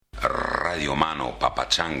Radio Mano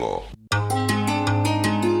Papachango.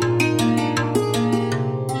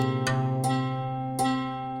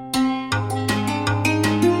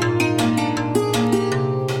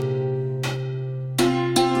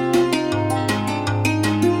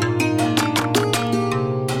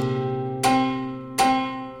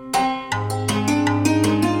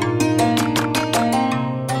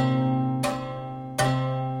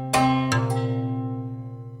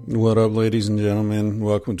 What up, ladies and gentlemen?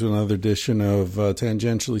 Welcome to another edition of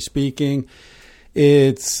Tangentially Speaking.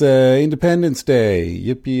 It's Independence Day.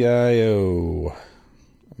 Yippee-i-oh.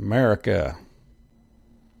 America.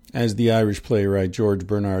 As the Irish playwright George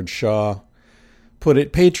Bernard Shaw put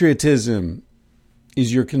it, patriotism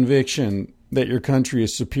is your conviction that your country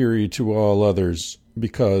is superior to all others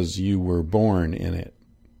because you were born in it.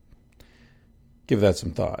 Give that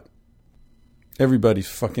some thought. Everybody's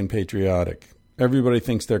fucking patriotic. Everybody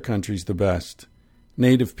thinks their country's the best.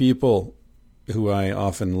 Native people, who I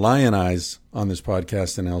often lionize on this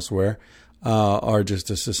podcast and elsewhere, are just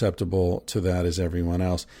as susceptible to that as everyone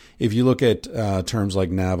else. If you look at terms like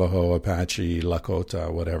Navajo, Apache,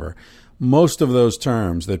 Lakota, whatever, most of those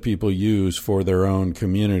terms that people use for their own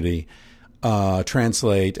community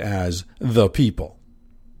translate as the people.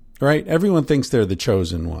 Right? Everyone thinks they're the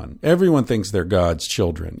chosen one. Everyone thinks they're God's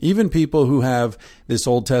children. Even people who have this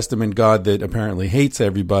Old Testament God that apparently hates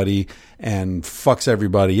everybody and fucks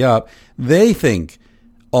everybody up, they think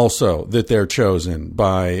also that they're chosen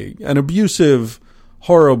by an abusive,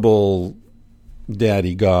 horrible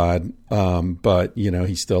daddy God. But, you know,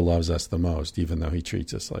 he still loves us the most, even though he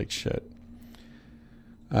treats us like shit.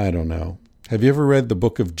 I don't know. Have you ever read the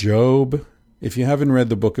book of Job? If you haven't read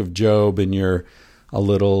the book of Job and you're a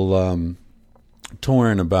little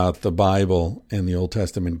torn about the Bible and the Old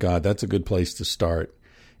Testament God, that's a good place to start.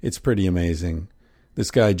 It's pretty amazing. This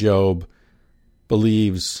guy Job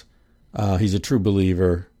believes, he's a true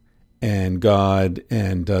believer, and God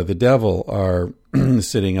and the devil are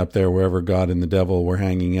sitting up there wherever God and the devil were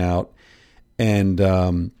hanging out, and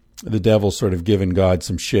the devil's sort of giving God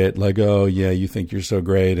some shit, like, oh yeah, you think you're so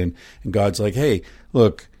great, and God's like, hey,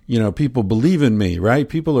 look, you know, people believe in me, right?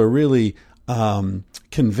 People are really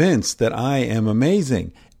convinced that I am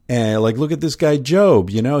amazing. And like, look at this guy Job,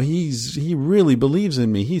 you know, he really believes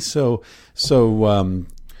in me. He's so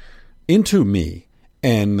into me.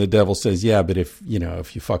 And the devil says, yeah, but if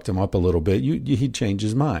you fucked him up a little bit, he'd change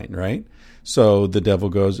his mind, right? So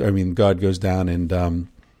God goes down and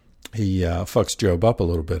he fucks Job up a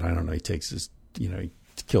little bit. I don't know. He takes he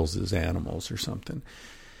kills his animals or something.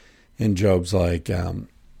 And Job's like,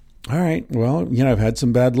 all right, well, I've had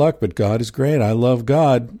some bad luck, but God is great. I love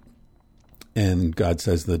God. And God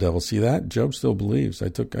says to the devil, see that? Job still believes. I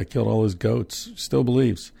killed all his goats. Still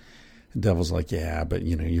believes. The devil's like, yeah, but,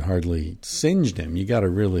 you hardly singed him. You got to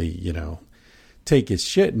really, take his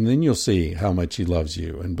shit, and then you'll see how much he loves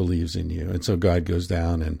you and believes in you. And so God goes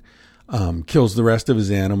down and kills the rest of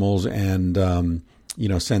his animals and,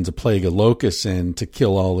 sends a plague of locusts in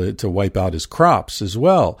to wipe out his crops as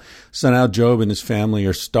well. So now Job and his family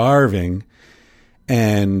are starving,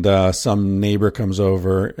 and some neighbor comes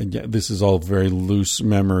over. This is all very loose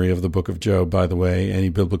memory of the book of Job, by the way. Any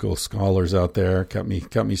biblical scholars out there, cut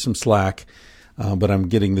me some slack. But I'm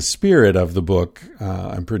getting the spirit of the book,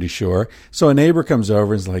 I'm pretty sure. So a neighbor comes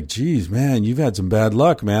over and is like, geez, man, you've had some bad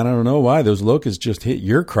luck, man. I don't know why. Those locusts just hit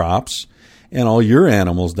your crops and all your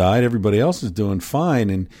animals died. Everybody else is doing fine.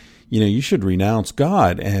 And, you should renounce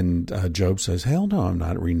God. And Job says, hell no, I'm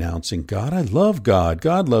not renouncing God. I love God.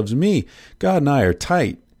 God loves me. God and I are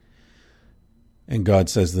tight. And God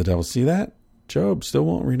says to the devil, see that? Job still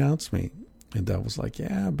won't renounce me. And the devil's like,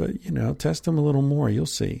 yeah, but, test him a little more. You'll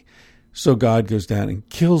see. So God goes down and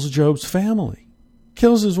kills Job's family.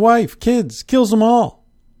 Kills his wife, kids, kills them all.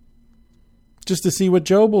 Just to see what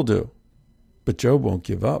Job will do. But Job won't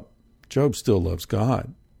give up. Job still loves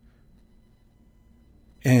God.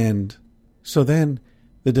 And so then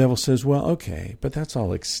the devil says, well, okay, but that's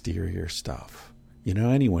all exterior stuff.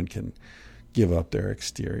 Anyone can give up their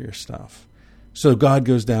exterior stuff. So God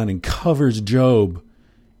goes down and covers Job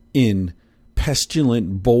in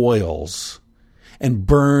pestilent boils and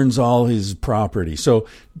burns all his property. So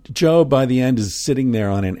Job, by the end, is sitting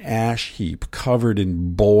there on an ash heap covered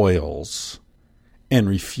in boils and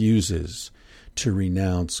refuses to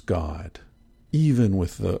renounce God, even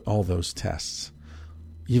with all those tests,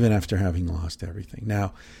 even after having lost everything.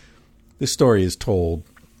 Now, this story is told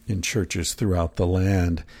in churches throughout the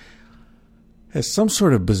land as some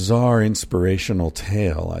sort of bizarre inspirational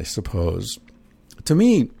tale, I suppose. To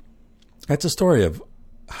me, that's a story of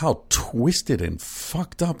how twisted and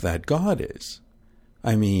fucked up that God is.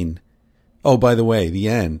 I mean, Oh, by the way, the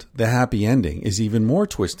end, the happy ending, is even more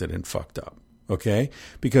twisted and fucked up. Okay?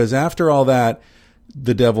 Because after all that,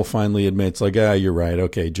 the devil finally admits, like, you're right.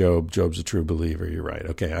 Okay, Job's a true believer. You're right.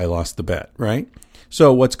 Okay, I lost the bet, right?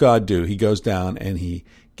 So what's God do? He goes down and he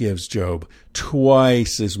gives Job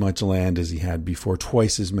twice as much land as he had before,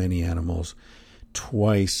 twice as many animals,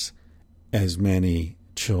 twice as many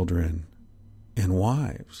children and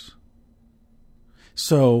wives.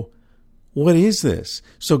 So what is this?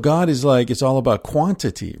 So God is like, it's all about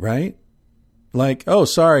quantity, right? Like, oh,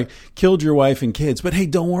 sorry, killed your wife and kids, but hey,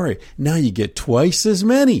 don't worry. Now you get twice as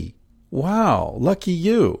many. Wow, lucky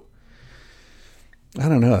you. I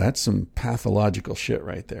don't know. That's some pathological shit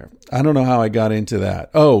right there. I don't know how I got into that.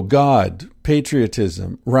 Oh, God,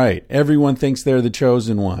 patriotism. Right. Everyone thinks they're the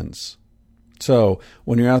chosen ones. So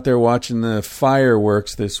when you're out there watching the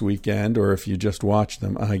fireworks this weekend, or if you just watch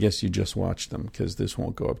them, I guess you just watch them because this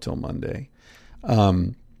won't go up till Monday.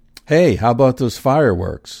 Hey, how about those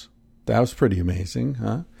fireworks? That was pretty amazing,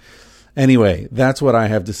 huh? Anyway, that's what I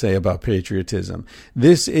have to say about patriotism.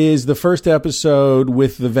 This is the first episode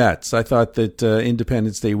with the vets. I thought that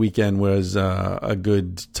Independence Day weekend was a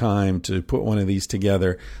good time to put one of these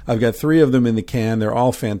together. I've got 3 of them in the can. They're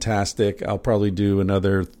all fantastic. I'll probably do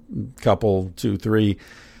another couple, 2, 3.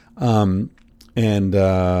 Talking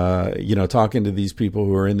to these people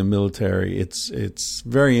who are in the military, it's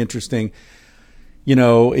very interesting.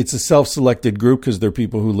 It's a self-selected group because they're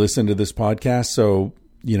people who listen to this podcast. So,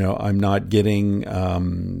 I'm not getting,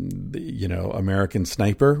 American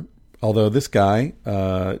Sniper. Although this guy,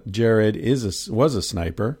 Jared, was a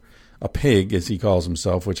sniper, a pig, as he calls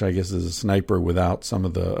himself, which I guess is a sniper without some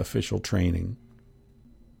of the official training.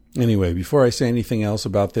 Anyway, before I say anything else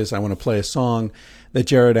about this, I want to play a song that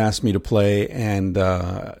Jared asked me to play, and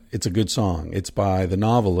it's a good song. It's by The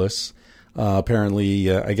Novelists.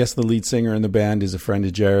 Apparently, I guess the lead singer in the band is a friend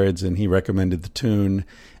of Jared's, and he recommended the tune.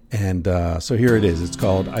 And so here it is. It's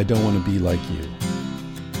called I Don't Want to Be Like You.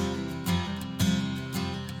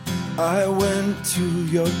 I went to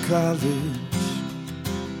your college.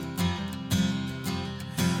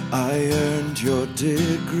 I earned your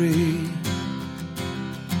degree.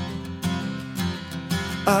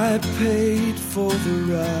 I paid for the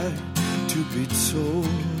right to be told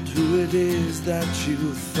who it is that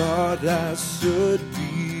you thought I should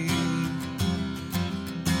be.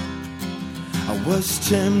 I was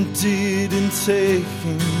tempted in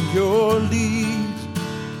taking your lead,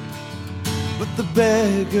 but the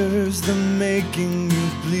beggars, they're making me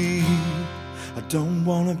bleed. I don't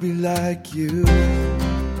want to be like you.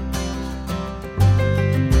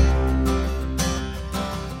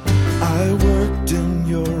 I worked in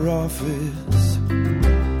your office.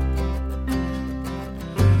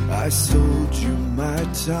 I sold you my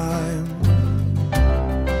time.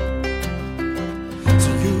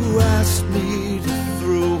 So you asked me to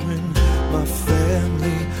throw in my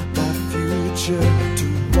family, my future, to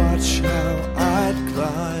watch how I'd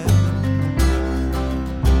climb.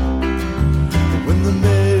 But when the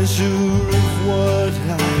measure of what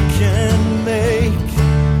I can make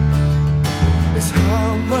is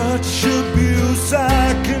how much abuse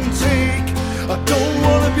I can take, I don't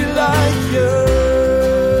want to be like you.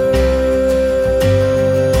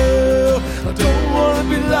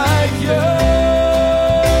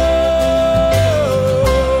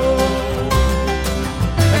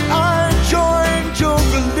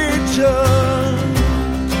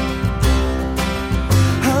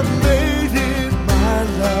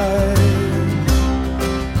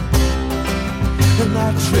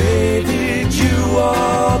 Traded you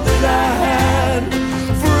all that I had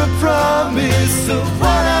for a promise of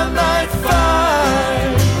what I might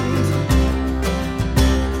find.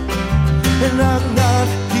 And I'm not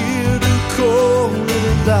here to call it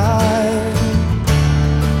a lie,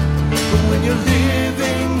 but when you're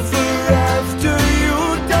living for after you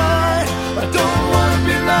die, I don't want to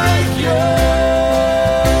be like you.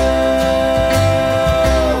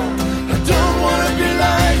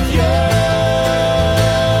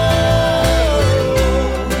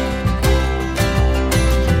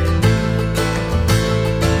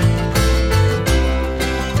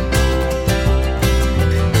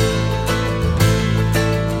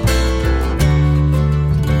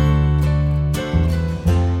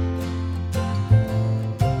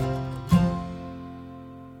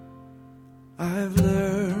 I've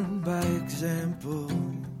learned by example.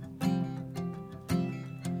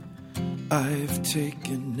 I've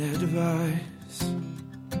taken advice.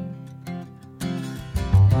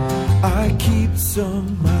 I keep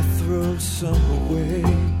some, I throw some away.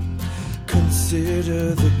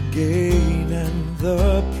 Consider the gain and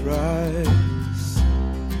the price.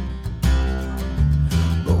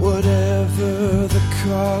 But whatever whatever the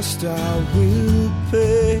cost, I will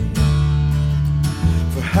pay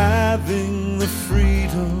for having the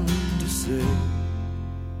freedom to say,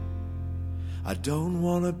 I don't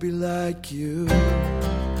want to be like you. I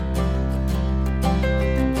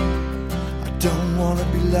don't want to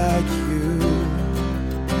be like you.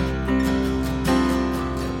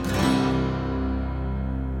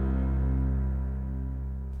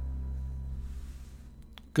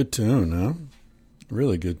 Good tune, huh?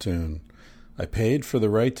 Really good tune. I paid for the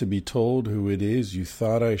right to be told who it is you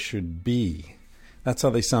thought I should be. That's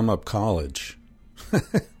how they sum up college.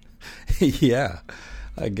 Yeah,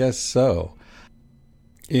 I guess so.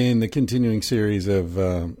 In the continuing series of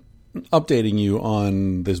updating you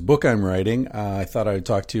on this book I'm writing, I thought I would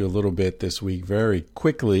talk to you a little bit this week very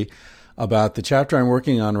quickly about the chapter I'm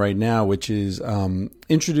working on right now, which is I'm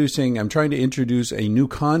trying to introduce a new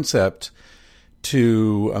concept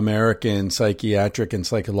to American psychiatric and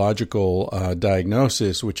psychological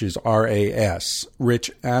diagnosis, which is RAS, Rich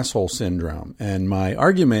Asshole Syndrome. And my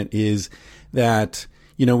argument is that,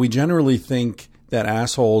 we generally think that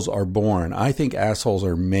assholes are born. I think assholes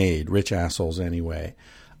are made, rich assholes anyway.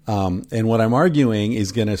 And what I'm arguing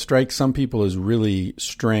is going to strike some people as really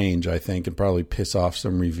strange, I think, and probably piss off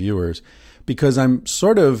some reviewers, because I'm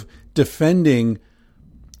sort of defending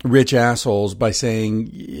rich assholes by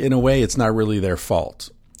saying, in a way, it's not really their fault.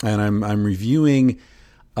 And I'm reviewing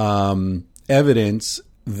evidence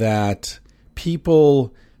that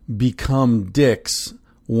people become dicks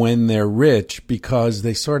when they're rich because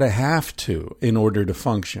they sort of have to in order to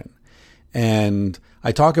function. And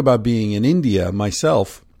I talk about being in India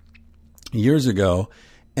myself years ago,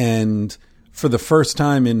 and for the first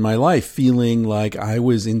time in my life feeling like I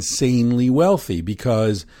was insanely wealthy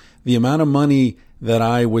because the amount of money that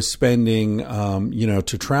I was spending,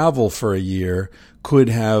 to travel for a year could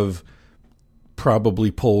have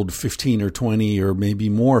probably pulled 15 or 20 or maybe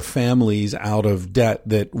more families out of debt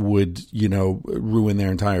that would, ruin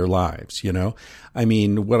their entire lives, I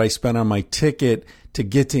mean, what I spent on my ticket to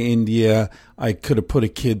get to India, I could have put a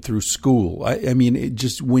kid through school. I mean, it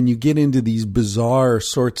just, when you get into these bizarre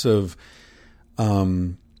sorts of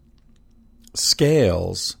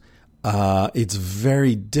scales, it's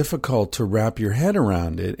very difficult to wrap your head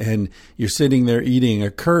around it. And you're sitting there eating a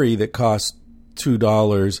curry that costs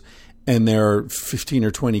 $2, and there are 15 or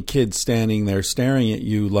 20 kids standing there staring at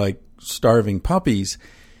you like starving puppies,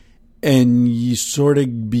 and you sort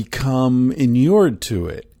of become inured to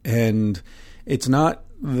it. And it's not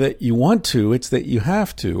that you want to, it's that you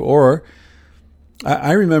have to. Or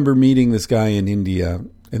I remember meeting this guy in India,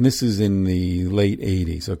 and this is in the late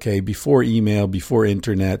 80s, okay, before email, before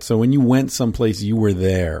internet. So when you went someplace, you were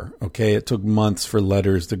there, okay? It took months for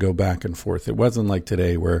letters to go back and forth. It wasn't like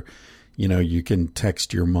today where, you can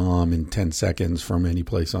text your mom in 10 seconds from any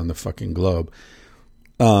place on the fucking globe.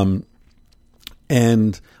 And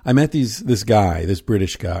I met this guy, this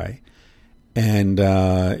British guy, and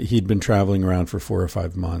he'd been traveling around for 4 or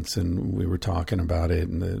 5 months, and we were talking about it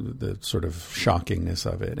and the sort of shockingness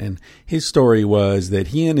of it. And his story was that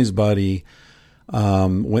he and his buddy,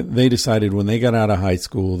 when they decided when they got out of high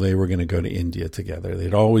school, they were going to go to India together.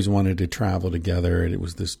 They'd always wanted to travel together, and it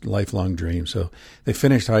was this lifelong dream. So they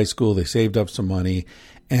finished high school, they saved up some money,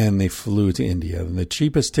 and they flew to India. And the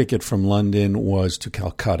cheapest ticket from London was to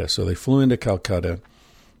Calcutta. So they flew into Calcutta,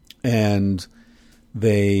 and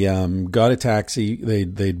they got a taxi.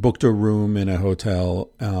 They'd booked a room in a hotel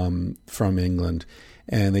from England,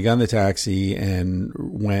 and they got in the taxi and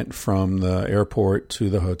went from the airport to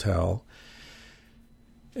the hotel.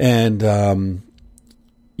 And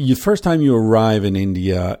the first time you arrive in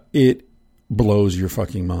India, it blows your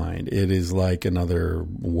fucking mind. It is like another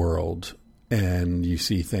world, and you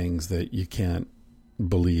see things that you can't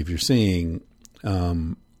believe you're seeing,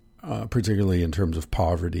 particularly in terms of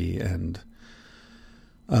poverty, and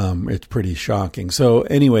it's pretty shocking. So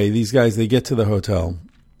anyway, these guys, they get to the hotel,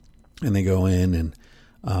 and they go in, and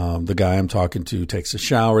the guy I'm talking to takes a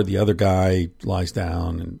shower. The other guy lies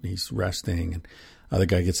down, and he's resting, and other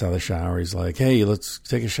guy gets out of the shower. He's like, hey, let's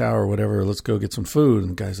take a shower or whatever. Let's go get some food.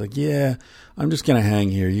 And the guy's like, yeah, I'm just going to hang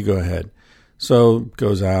here. You go ahead. So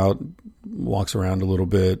goes out, walks around a little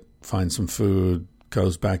bit, finds some food,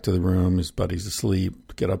 goes back to the room. His buddy's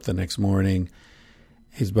asleep. Get up the next morning.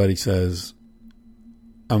 His buddy says,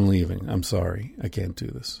 I'm leaving. I'm sorry. I can't do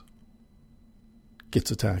this.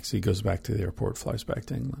 Gets a taxi, goes back to the airport, flies back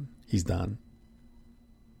to England. He's done.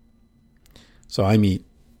 So I meet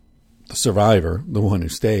the survivor, the one who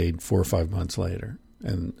stayed 4 or 5 months later.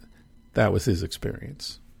 And that was his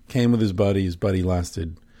experience. Came with his buddy. His buddy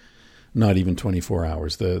lasted not even 24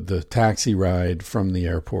 hours. The taxi ride from the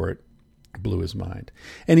airport Blew his mind.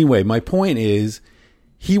 Anyway, my point is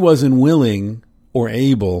he wasn't willing or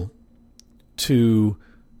able to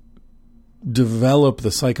develop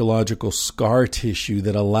the psychological scar tissue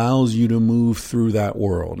that allows you to move through that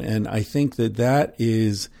world. And I think that that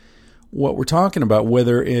is what we're talking about,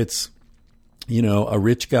 whether it's, a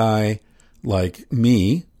rich guy like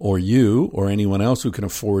me or you or anyone else who can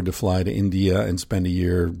afford to fly to India and spend a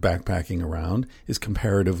year backpacking around is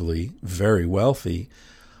comparatively very wealthy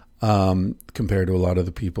compared to a lot of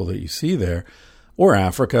the people that you see there, or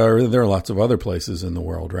Africa, or there are lots of other places in the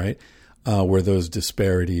world, right, where those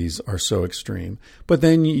disparities are so extreme. But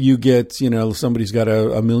then you get, somebody's got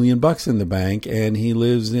 $1 million in the bank and he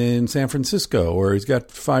lives in San Francisco, or he's got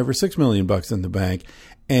 $5 or $6 million in the bank,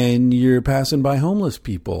 and you're passing by homeless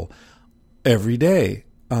people every day,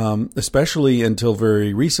 especially until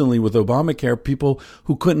very recently with Obamacare, people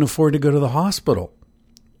who couldn't afford to go to the hospital,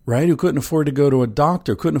 right? Who couldn't afford to go to a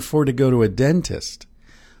doctor, couldn't afford to go to a dentist.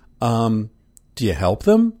 Do you help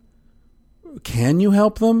them? Can you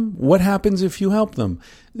help them? What happens if you help them?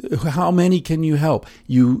 How many can you help?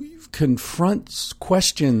 You confront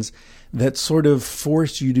questions that sort of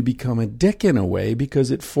force you to become a dick in a way,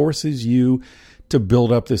 because it forces you to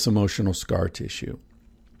build up this emotional scar tissue.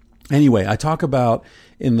 Anyway, I talk about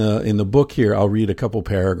in the book here, I'll read a couple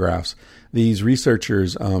paragraphs. These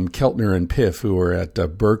researchers, Keltner and Piff, who were at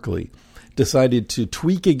Berkeley, decided to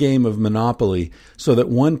tweak a game of Monopoly so that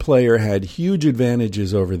one player had huge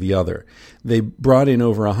advantages over the other. They brought in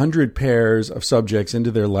over 100 pairs of subjects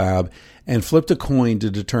into their lab and flipped a coin to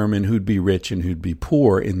determine who'd be rich and who'd be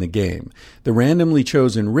poor in the game. The randomly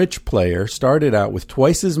chosen rich player started out with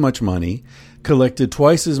twice as much money, collected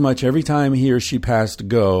twice as much every time he or she passed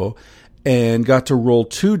go, and got to roll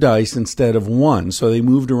 2 dice instead of 1, so they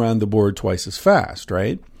moved around the board twice as fast,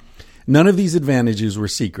 right? None of these advantages were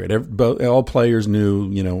secret. All players knew,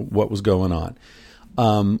 what was going on.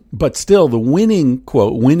 But still, the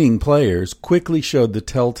winning players quickly showed the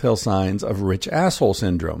telltale signs of rich asshole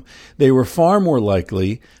syndrome. They were far more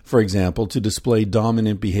likely, for example, to display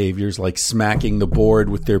dominant behaviors like smacking the board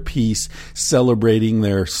with their piece, celebrating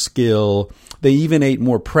their skill. They even ate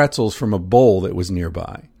more pretzels from a bowl that was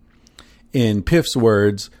nearby. In Piff's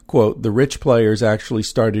words, quote, the rich players actually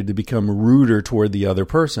started to become ruder toward the other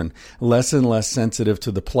person, less and less sensitive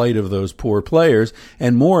to the plight of those poor players,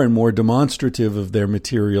 and more demonstrative of their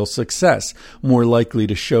material success, more likely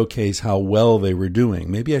to showcase how well they were doing.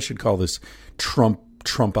 Maybe I should call this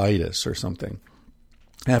Trumpitis or something.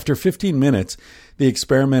 After 15 minutes, the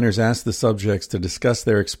experimenters asked the subjects to discuss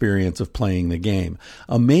their experience of playing the game.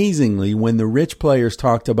 Amazingly, when the rich players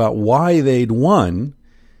talked about why they'd won,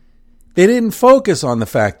 they didn't focus on the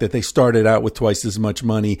fact that they started out with twice as much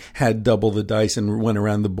money, had double the dice, and went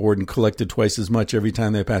around the board and collected twice as much every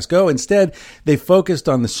time they passed go. Instead, they focused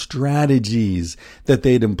on the strategies that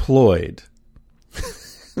they'd employed.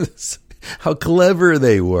 How clever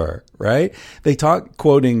they were, right? They talked,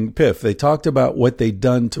 quoting Piff, they talked about what they'd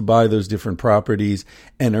done to buy those different properties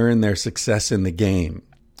and earn their success in the game.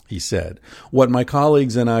 He said, what my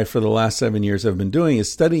colleagues and I for the last 7 years have been doing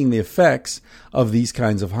is studying the effects of these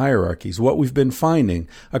kinds of hierarchies. What we've been finding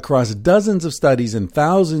across dozens of studies and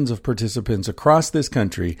thousands of participants across this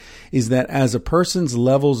country is that as a person's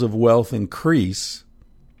levels of wealth increase,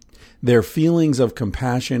 their feelings of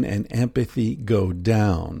compassion and empathy go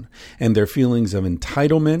down, and their feelings of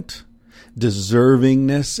entitlement,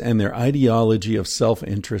 deservingness, and their ideology of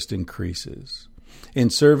self-interest increases. In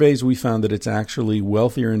surveys, we found that it's actually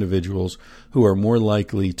wealthier individuals who are more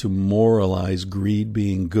likely to moralize greed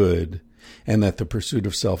being good, and that the pursuit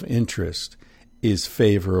of self-interest is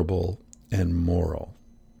favorable and moral.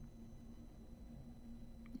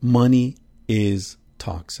 Money is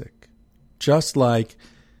toxic. Just like,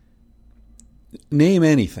 name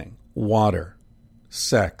anything, water,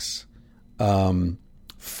 sex,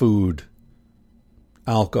 food,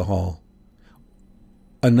 alcohol.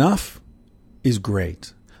 Enough is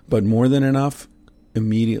great, but more than enough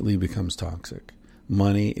immediately becomes toxic.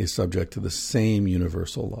 Money is subject to the same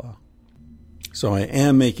universal law. So I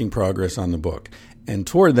am making progress on the book. And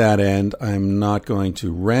toward that end, I'm not going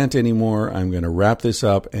to rant anymore. I'm going to wrap this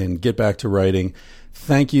up and get back to writing.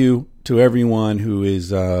 Thank you to everyone who is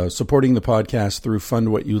supporting the podcast through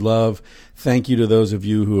Fund What You Love. Thank you to those of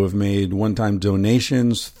you who have made one-time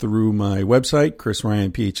donations through my website,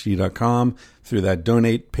 chrisryanphd.com, through that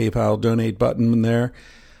PayPal donate button there.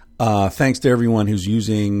 Thanks to everyone who's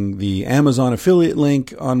using the Amazon affiliate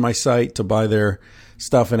link on my site to buy their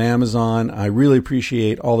stuff on Amazon. I really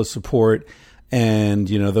appreciate all the support. And,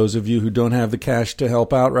 those of you who don't have the cash to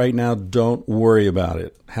help out right now, don't worry about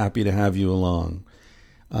it. Happy to have you along.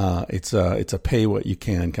 It's a pay what you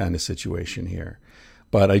can kind of situation here.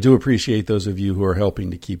 But I do appreciate those of you who are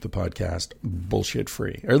helping to keep the podcast bullshit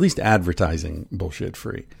free, or at least advertising bullshit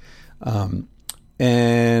free.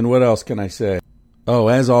 And what else can I say? Oh,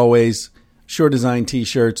 as always, Sure Design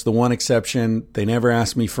t-shirts, the one exception, they never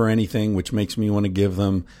ask me for anything, which makes me want to give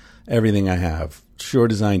them everything I have. Sure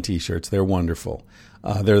Design t-shirts, they're wonderful.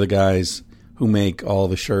 They're the guys who make all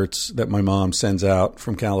the shirts that my mom sends out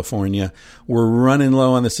from California. We're running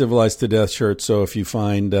low on the Civilized to Death shirts, so if you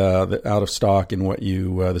find out of stock in what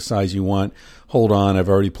the size you want, hold on. I've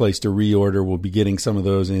already placed a reorder. We'll be getting some of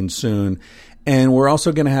those in soon. And we're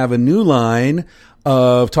also going to have a new line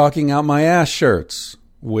of Talking Out My Ass shirts,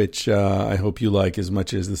 which I hope you like as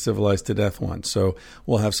much as the Civilized to Death one. So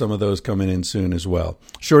we'll have some of those coming in soon as well.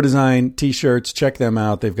 Sure Design t-shirts, check them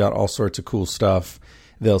out. They've got all sorts of cool stuff.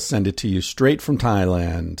 They'll send it to you straight from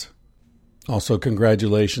Thailand. Also,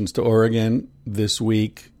 congratulations to Oregon. This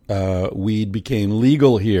week, weed became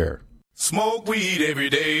legal here. Smoke weed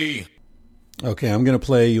every day. Okay, I'm going to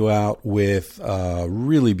play you out with a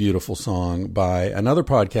really beautiful song by another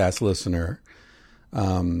podcast listener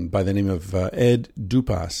by the name of Ed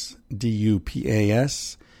Dupas,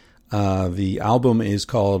 D-U-P-A-S. The album is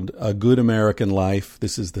called A Good American Life.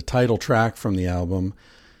 This is the title track from the album.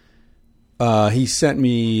 He sent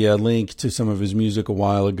me a link to some of his music a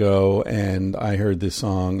while ago, and I heard this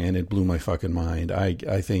song, and it blew my fucking mind.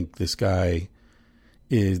 I think this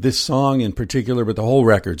song in particular, but the whole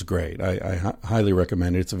record's great. I highly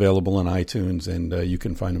recommend it. It's available on iTunes, and you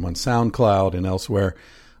can find him on SoundCloud and elsewhere.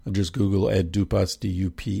 Just Google Ed Dupas,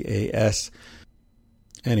 D-U-P-A-S.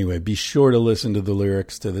 Anyway, be sure to listen to the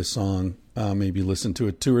lyrics to this song. Maybe listen to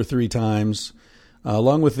it 2 or 3 times,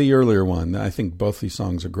 along with the earlier one. I think both these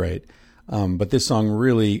songs are great. But this song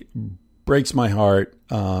really breaks my heart.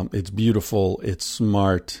 It's beautiful, it's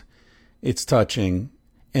smart, it's touching,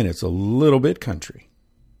 and it's a little bit country.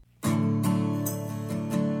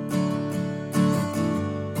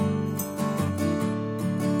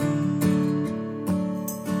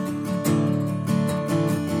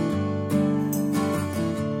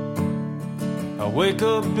 I wake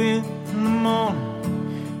up in the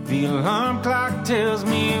morning, the alarm clock tells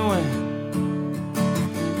me when.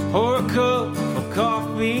 Pour a cup of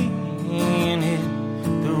coffee and hit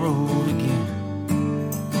the road again.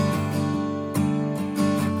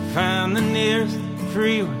 Find the nearest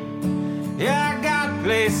freeway. Yeah, I got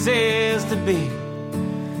places to be.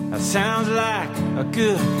 That sounds like a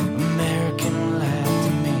good American life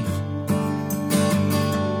to me.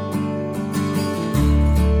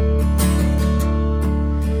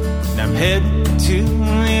 And I'm heading to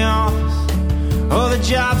the office or the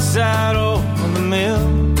job site or the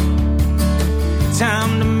mill.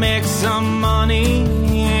 Time to make some money,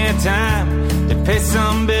 yeah, time to pay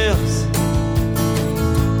some bills.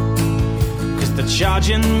 'Cause they're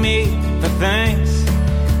charging me for things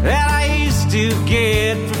that I used to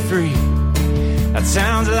get for free. That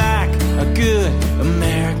sounds like a good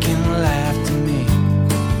American life to me.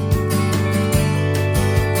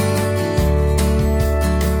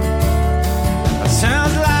 That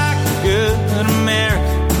sounds like a good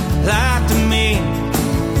American life to me.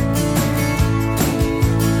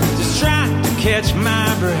 Catch my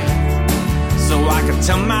breath so I can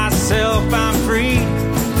tell myself I'm free.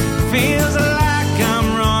 Feels like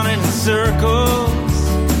I'm running in circles.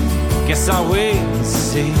 Guess I'll wait and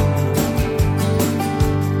see.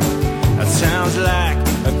 That sounds like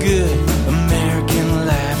a good American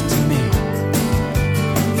life to me.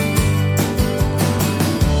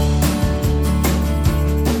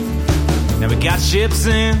 Now we got ships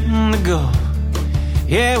in the Gulf.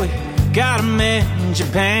 Yeah, we got them in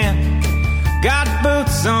Japan. Got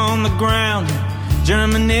boots on the ground in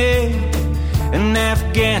Germany and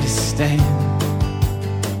Afghanistan.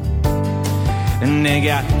 And they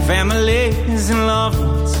got families and loved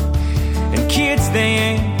ones and kids they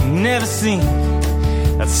ain't never seen.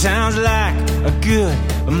 That sounds like a good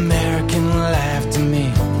American life to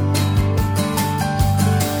me.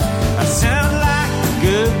 That sounds like a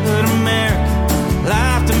good American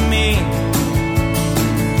life to me.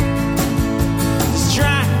 Just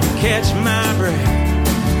trying to catch my breath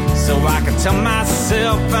so I can tell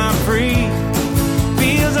myself I'm free.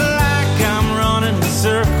 Feels like I'm running in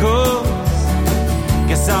circles.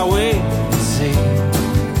 Guess I'll wait and see.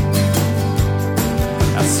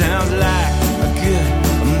 That sounds like a good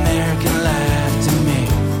American life to me.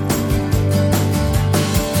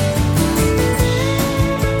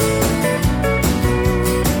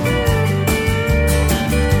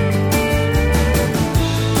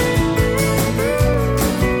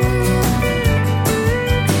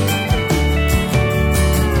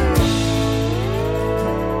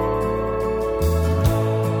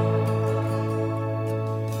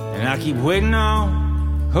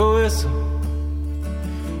 a whistle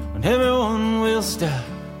when everyone will stop.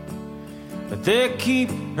 But they keep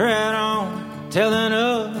right on telling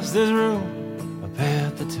us there's room up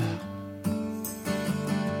at the top.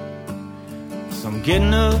 So I'm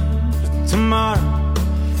getting up tomorrow.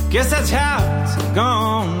 Guess that's how it's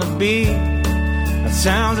gonna be. That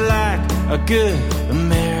sounds like a good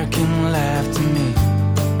American life to me.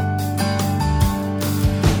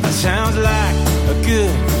 That sounds like a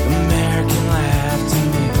good American life to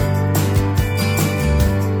me.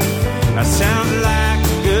 That sounds like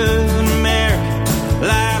a good American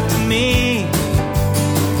life to me.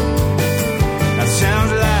 That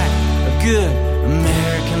sounds like a good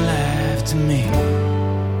American life to me.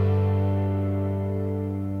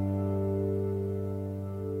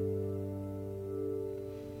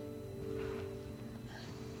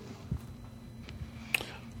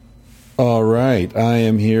 All right. I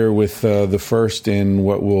am here with the first in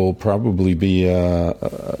what will probably be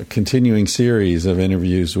a continuing series of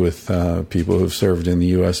interviews with people who have served in the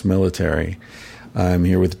U.S. military. I'm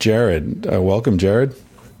here with Jared. Welcome, Jared.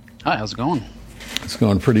 Hi, how's it going? It's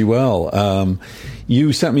going pretty well.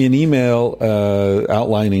 You sent me an email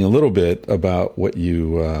outlining a little bit about what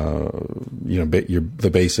the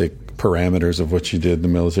basic parameters of what you did in the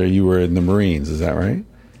military. You were in the Marines, is that right?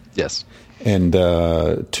 Yes. And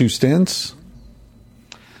 2 stints?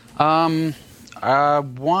 One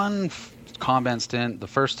combat stint. The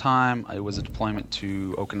first time it was a deployment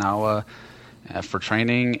to Okinawa for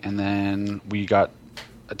training, and then we got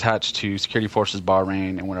attached to Security Forces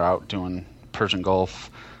Bahrain, and we were out doing Persian Gulf,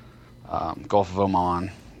 Gulf of Oman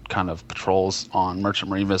kind of patrols on merchant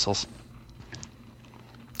marine vessels.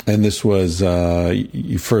 And this was,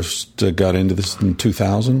 you first got into this in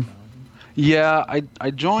 2000? Yeah, I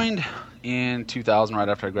joined in 2000 right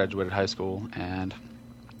after I graduated high school, and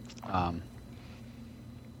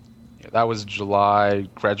that was July,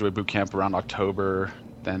 graduate boot camp around October,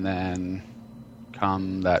 and then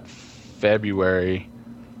come that February,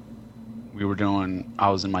 I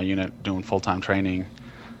was in my unit doing full-time training,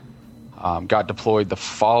 got deployed the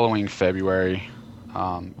following February,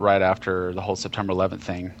 right after the whole September 11th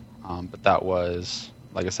thing, but that was,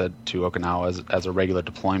 like I said, to Okinawa as a regular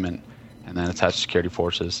deployment, and then attached to Security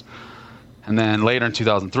Forces. And then later in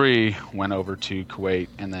 2003, went over to Kuwait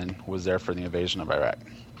and then was there for the invasion of Iraq.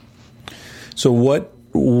 So what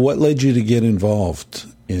led you to get involved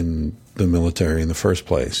in the military in the first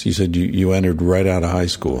place? You said you entered right out of high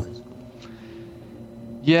school.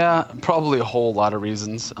 Yeah, probably a whole lot of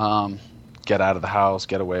reasons. Get out of the house,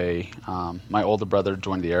 get away. My older brother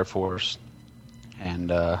joined the Air Force,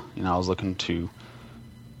 and I was looking to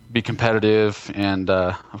be competitive, and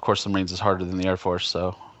of course the Marines is harder than the Air Force,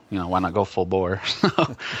 so why not go full bore?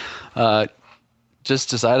 Just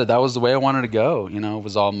decided that was the way I wanted to go. It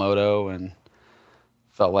was all moto, and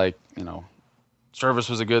felt like service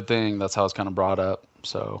was a good thing. That's how I was kind of brought up,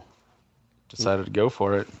 so decided to go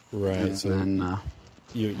for it. Right. And so then,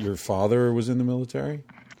 your father was in the military?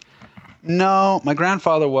 No, my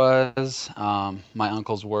grandfather was. My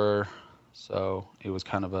uncles were, so it was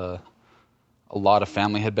kind of a lot of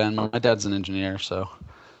family had been. My dad's an engineer, so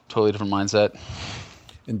totally different mindset.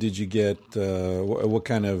 And did you get what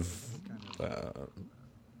kind of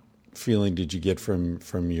feeling did you get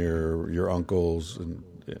from your uncles and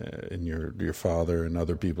your father and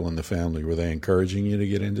other people in the family? Were they encouraging you to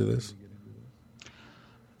get into this?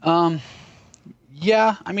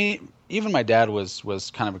 Yeah, I mean, even my dad was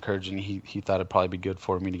kind of encouraging. He thought it'd probably be good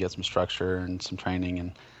for me to get some structure and some training,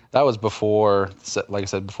 and that was before, like I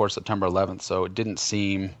said, before September 11th, so it didn't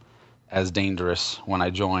seem as dangerous when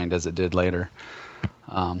I joined as it did later.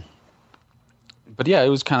 But yeah, it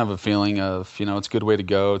was kind of a feeling of, it's a good way to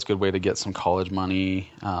go. It's a good way to get some college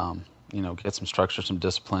money, get some structure, some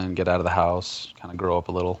discipline, get out of the house, kind of grow up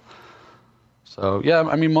a little. So yeah,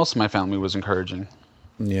 I mean, most of my family was encouraging.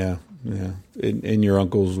 Yeah. And your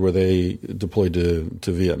uncles, were they deployed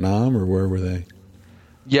to Vietnam, or where were they?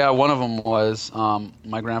 Yeah, one of them was.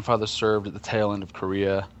 My grandfather served at the tail end of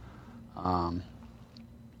Korea. And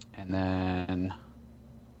then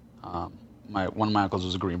one of my uncles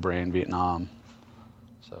was a Green Beret in Vietnam.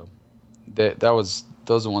 So those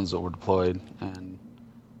are the ones that were deployed. And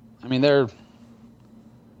I mean,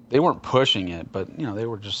 they weren't pushing it, but they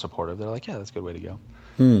were just supportive. They're like, yeah, that's a good way to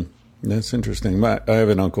go. That's interesting. I have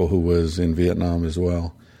an uncle who was in Vietnam as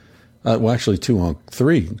well. Well, actually,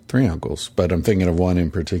 three uncles, but I'm thinking of one in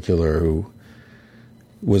particular who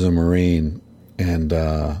was a Marine, and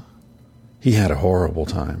he had a horrible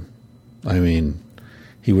time. I mean,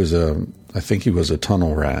 I think he was a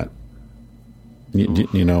tunnel rat.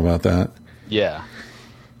 You know about that? Yeah.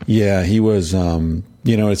 Yeah, he was.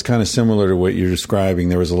 It's kind of similar to what you're describing.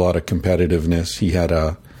 There was a lot of competitiveness. He had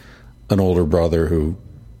an older brother who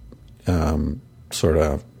sort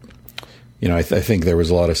of, I think there was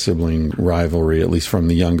a lot of sibling rivalry, at least from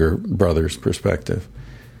the younger brother's perspective.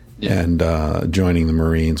 Yeah. And joining the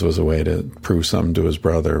Marines was a way to prove something to his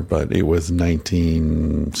brother. But it was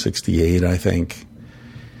 1968, I think,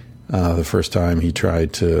 the first time he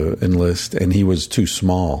tried to enlist, and he was too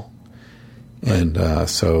small. Right. And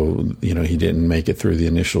so, he didn't make it through the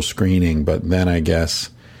initial screening. But then I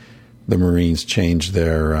guess the Marines changed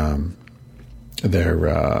their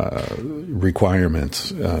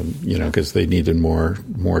requirements, because they needed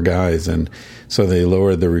more guys, and so they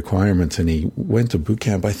lowered the requirements. And he went to boot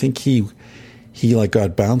camp. I think he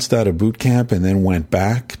got bounced out of boot camp and then went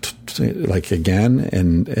back again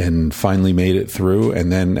and finally made it through.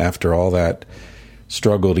 And then after all that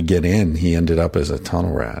struggle to get in, he ended up as a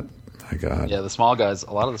tunnel rat. My God. Yeah, a lot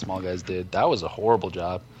of the small guys did. That was a horrible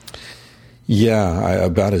job. Yeah,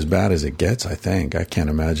 about as bad as it gets, I think. I can't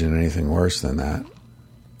imagine anything worse than that.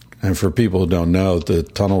 And for people who don't know, the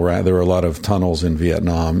tunnel rat, there were a lot of tunnels in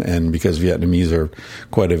Vietnam, and because Vietnamese are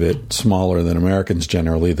quite a bit smaller than Americans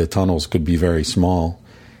generally, the tunnels could be very small.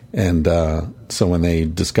 And so when they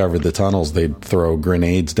discovered the tunnels, they'd throw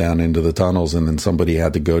grenades down into the tunnels, and then somebody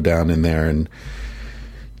had to go down in there and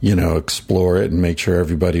explore it and make sure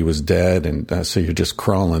everybody was dead. And so you're just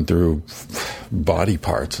crawling through body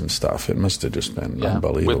parts and stuff. It must have just been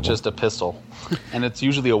unbelievable. With just a pistol. And it's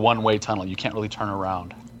usually a one-way tunnel. You can't really turn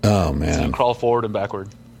around. Oh, man. So you crawl forward and backward.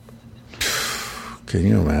 Can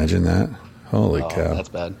you imagine that? Holy cow. That's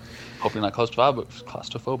bad. Hope you're not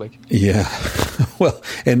claustrophobic. Yeah. Well,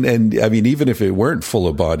 and I mean, even if it weren't full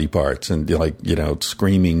of body parts and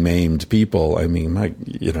screaming, maimed people, I mean,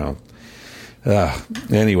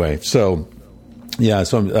 anyway, so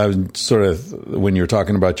I was sort of, when you were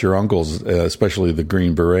talking about your uncles, especially the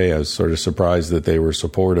Green Beret, I was sort of surprised that they were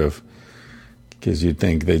supportive, because you'd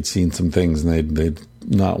think they'd seen some things and they'd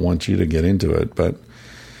not want you to get into it. But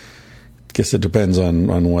I guess it depends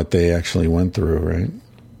on what they actually went through, right?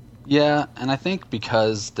 Yeah, and I think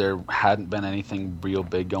because there hadn't been anything real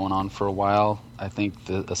big going on for a while, I think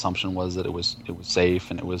the assumption was that it was safe,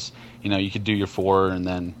 and it was, you could do your 4 and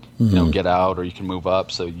then get out, or you can move up,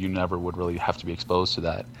 so you never would really have to be exposed to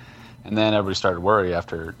that. And then everybody started worry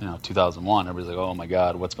after 2001. Everybody's like, oh my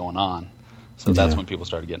God, what's going on? So that's when people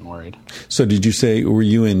started getting worried. So did you say, were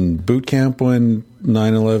you in boot camp when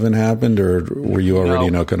 9/11 happened, or were you already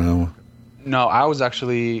in Okinawa? No, I was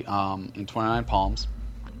actually in 29 Palms.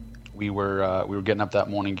 We were getting up that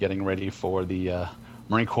morning, getting ready for the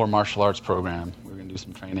Marine Corps martial arts program. We were going to do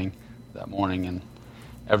some training that morning, and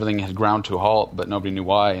everything had ground to a halt, but nobody knew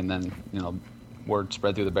why. And then, word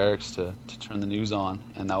spread through the barracks to turn the news on,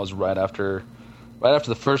 and that was right after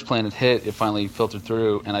the first plane had hit. It finally filtered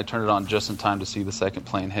through, and I turned it on just in time to see the second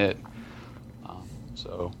plane hit.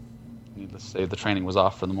 So, needless to say, the training was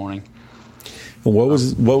off for the morning. What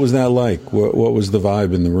was that like? What was the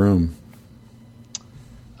vibe in the room?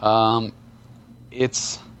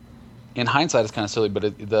 It's, in hindsight, it's kind of silly,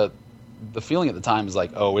 but the feeling at the time is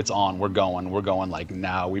like, oh, it's on, we're going like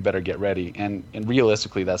now, we better get ready. And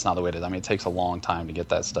realistically, that's not the way it is. I mean, it takes a long time to get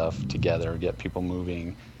that stuff together, get people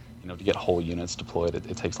moving, to get whole units deployed.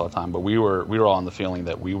 It takes a lot of time, but we were all on the feeling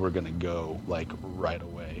that we were going to go like right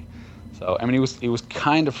away. So, I mean, it was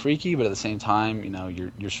kind of freaky, but at the same time,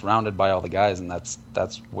 you're surrounded by all the guys, and that's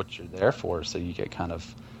what you're there for. So you get kind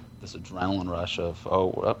of this adrenaline rush of,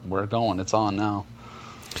 oh, we're going, it's on now.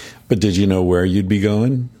 But did you know where you'd be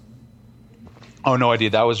going? Oh, no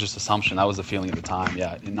idea. That was just assumption. That was the feeling at the time.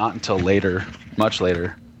 Yeah, and not until later, much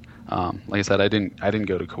later. Like I said, I didn't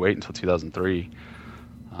go to Kuwait until 2003.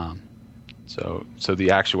 So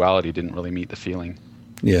the actuality didn't really meet the feeling.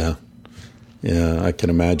 Yeah, I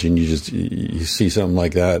can imagine. You see something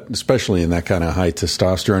like that, especially in that kind of high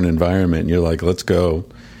testosterone environment, and you're like, let's go.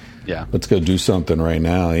 Yeah. Let's go do something right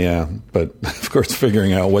now, yeah. But, of course,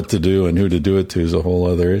 figuring out what to do and who to do it to is a whole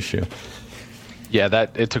other issue. Yeah,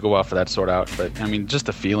 it took a while for that to sort out. But, I mean, just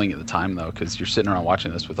the feeling at the time, though, because you're sitting around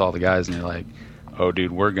watching this with all the guys, and you're like, oh,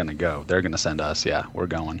 dude, we're going to go. They're going to send us. Yeah, we're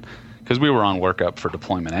going. Because we were on workup for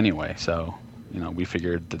deployment anyway, so, we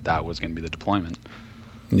figured that was going to be the deployment.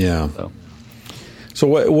 Yeah. So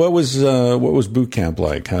what was boot camp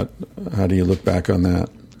like? How do you look back on that?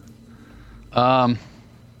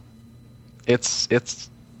 It's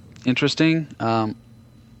interesting. I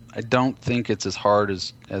don't think it's as hard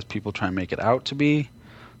as people try and make it out to be,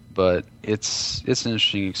 but it's an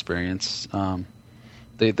interesting experience.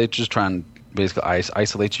 They just try and basically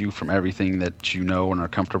isolate you from everything that you know and are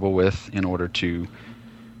comfortable with in order to,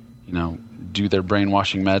 do their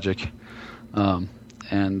brainwashing magic.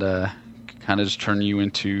 and kind of just turn you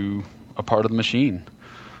into a part of the machine.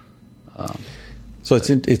 So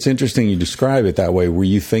it's interesting you describe it that way. Were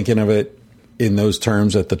you thinking of it in those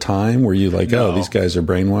terms at the time? Were you like, No. oh, these guys are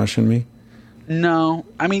brainwashing me? No,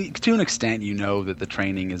 I mean, to an extent, you know that the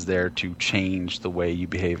training is there to change the way you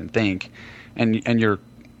behave and think, and you're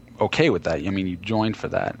okay with that. I mean, you joined for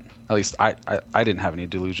that. At least I didn't have any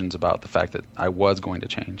delusions about the fact that I was going to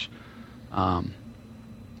change. But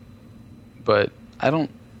I don't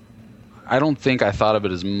think I thought of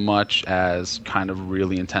it as much as kind of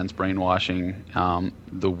really intense brainwashing.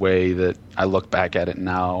 The way that I look back at it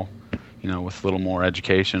now, with a little more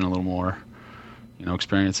education, a little more,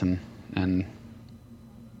 experience and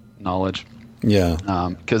knowledge. Yeah.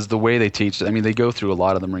 Because the way they teach, I mean, they go through a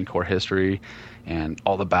lot of the Marine Corps history and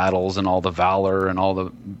all the battles and all the valor and all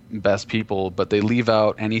the best people, but they leave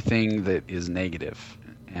out anything that is negative.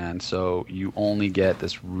 And so you only get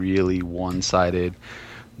this really one-sided,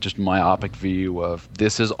 just myopic view of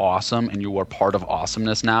this is awesome and you are part of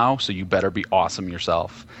awesomeness now, so you better be awesome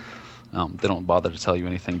yourself. They don't bother to tell you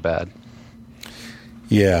anything bad.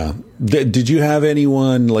 Yeah. Did you have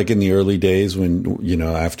anyone, like in the early days when,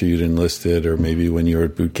 after you'd enlisted or maybe when you were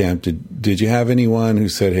at boot camp, did you have anyone who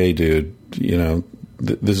said, hey, dude,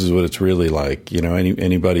 this is what it's really like?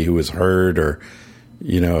 Anybody who was hurt or,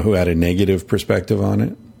 who had a negative perspective on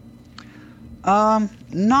it?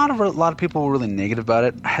 Not a lot of people were really negative about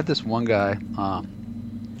it. I had this one guy,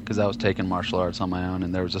 because I was taking martial arts on my own,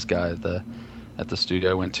 and there was this guy at the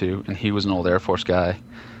studio I went to, and he was an old Air Force guy.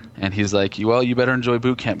 And he's like, well, you better enjoy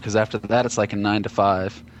boot camp because after that it's like a 9 to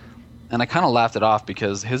 5. And I kind of laughed it off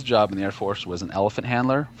because his job in the Air Force was an elephant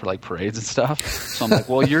handler for like parades and stuff. So I'm like,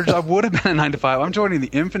 well, your job would have been a 9 to 5. I'm joining the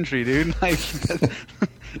infantry, dude. Like,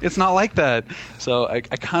 it's not like that. So I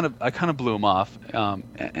kind of blew him off.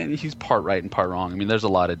 And he's part right and part wrong. I mean, there's a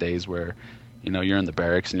lot of days where, you're in the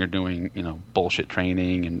barracks and you're doing, bullshit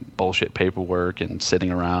training and bullshit paperwork and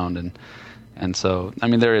sitting around and so, I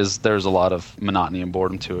mean, there's a lot of monotony and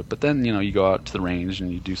boredom to it. But then, you go out to the range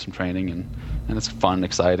and you do some training, and it's fun,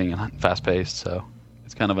 exciting, and fast-paced. So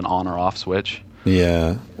it's kind of an on or off switch.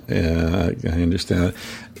 Yeah, I understand.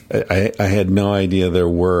 I had no idea there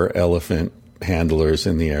were elephant handlers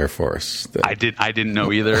in the Air Force. I didn't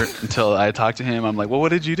know either until I talked to him. I'm like, well, what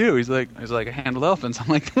did you do? He's like, I handled elephants. I'm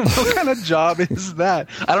like, what kind of job is that?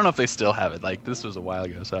 I don't know if they still have it. Like, this was a while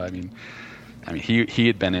ago, so I mean, he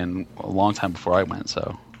had been in a long time before I went,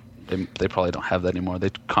 so they probably don't have that anymore.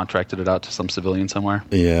 They contracted it out to some civilian somewhere.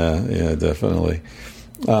 Yeah, definitely.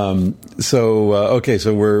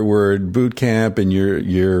 So we're at boot camp, and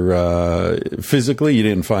you're physically, you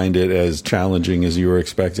didn't find it as challenging as you were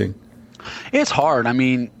expecting? It's hard. I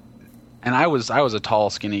mean, and I was a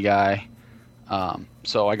tall, skinny guy.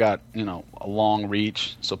 So I got, a long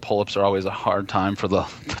reach. So pull-ups are always a hard time for the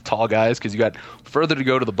tall guys because you got further to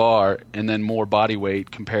go to the bar and then more body weight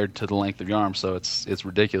compared to the length of your arm. So it's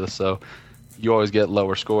ridiculous. So you always get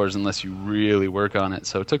lower scores unless you really work on it.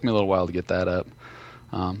 So it took me a little while to get that up.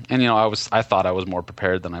 And I thought I was more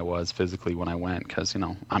prepared than I was physically when I went because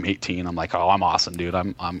I'm 18. I'm like, oh, I'm awesome, dude.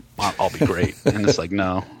 I'll be great. And it's like,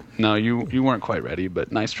 no, you weren't quite ready,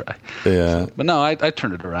 but nice try. Yeah. But no, I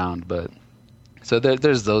turned it around, but. So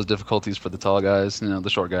there's those difficulties for the tall guys. The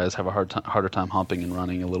short guys have a harder time humping and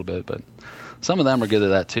running a little bit, but some of them are good at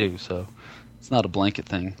that too. So it's not a blanket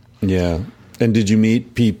thing. Yeah. And did you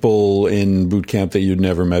meet people in boot camp that you'd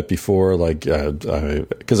never met before? Like,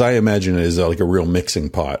 because I imagine it is like a real mixing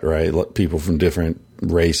pot, right? People from different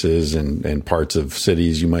races and parts of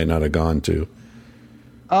cities you might not have gone to.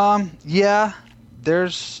 Yeah.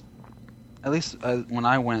 There's, at least when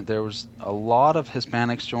I went, there was a lot of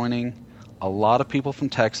Hispanics joining. A lot of people from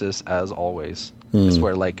Texas, as always. I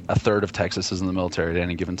swear, like a third of Texas is in the military at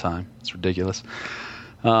any given time. It's ridiculous.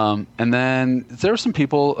 And then there were some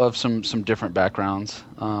people of some different backgrounds.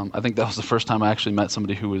 I think that was the first time I actually met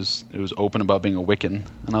somebody who was open about being a Wiccan,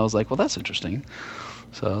 and I was like, well, that's interesting.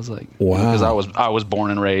 So I was like, wow, because I was born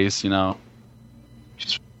and raised,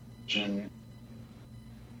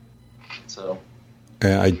 So.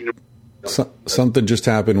 Something just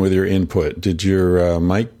happened with your input. Did your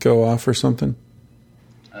mic go off or something?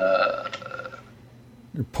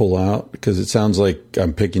 Pull out? Because it sounds like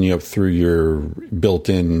I'm picking you up through your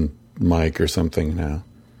built-in mic or something now.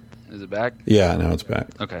 Is it back? Yeah, now it's back.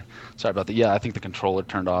 Okay. Sorry about that. Yeah, I think the controller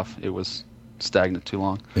turned off. It was stagnant too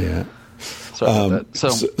long. Yeah. Sorry about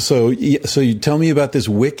that. So you tell me about this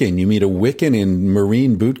Wiccan. You meet a Wiccan in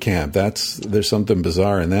Marine boot camp. There's something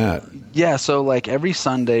bizarre in that. Yeah, so like every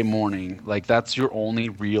Sunday morning, like that's your only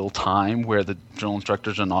real time where the drill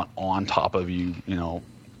instructors are not on top of you,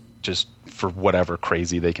 just for whatever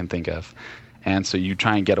crazy they can think of. And so you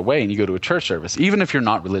try and get away, and you go to a church service, even if you're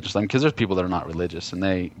not religious. Because there's people that are not religious,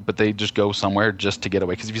 but they just go somewhere just to get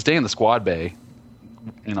away. Because if you stay in the squad bay,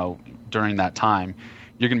 during that time,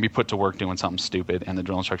 you're going to be put to work doing something stupid, and the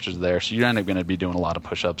drill instructors are there, so you're going to be doing a lot of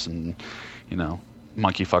push-ups and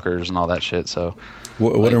monkey fuckers and all that shit. So,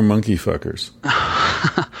 what are monkey fuckers?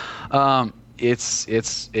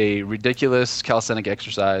 It's a ridiculous calisthenic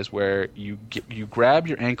exercise where you grab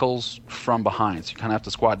your ankles from behind. So you kind of have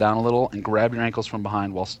to squat down a little and grab your ankles from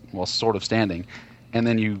behind while sort of standing, and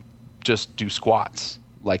then you just do squats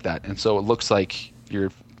like that. And so it looks like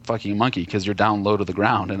you're fucking monkey because you're down low to the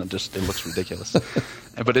ground, and it looks ridiculous.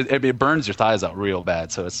 But it burns your thighs out real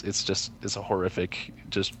bad. So it's a horrific,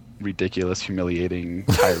 just ridiculous, humiliating,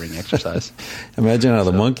 tiring exercise. Imagine how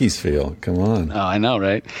the monkeys feel. Come on. Oh, I know,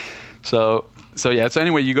 right? So yeah. So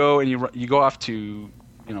anyway, you go and you go off to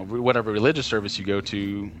whatever religious service you go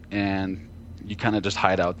to, and you kind of just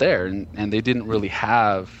hide out there. And they didn't really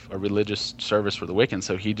have a religious service for the Wiccans,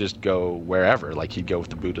 so he'd just go wherever. Like he'd go with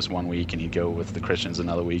the Buddhists one week, and he'd go with the Christians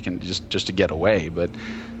another week, and just to get away. But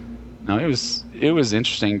no, it was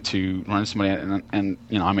interesting to run into somebody, and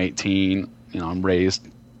I'm 18. I'm raised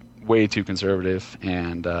way too conservative,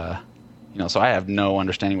 and so I have no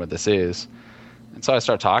understanding what this is. And so I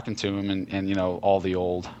start talking to him, and all the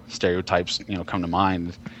old stereotypes come to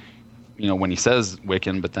mind. When he says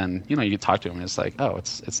Wiccan, but then you talk to him, and it's like, oh,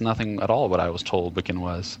 it's nothing at all what I was told Wiccan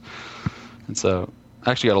was. And so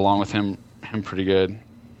I actually got along with him pretty good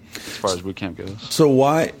as far as boot camp goes. So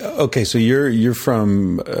why? Okay, so you're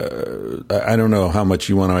from. I don't know how much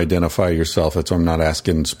you want to identify yourself. That's why I'm not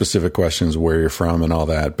asking specific questions where you're from and all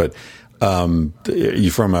that, but.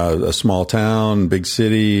 You from a small town, big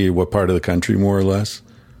city? What part of the country, more or less?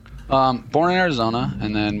 Born in Arizona,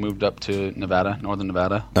 and then moved up to Nevada, northern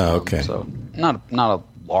Nevada. Oh, okay. So not a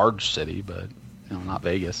large city, but not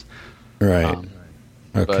Vegas. Right. Okay.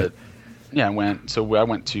 But yeah, I went to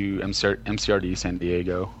MCRD San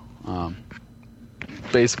Diego.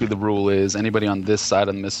 Basically, the rule is anybody on this side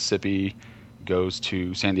of the Mississippi goes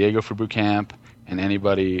to San Diego for boot camp. And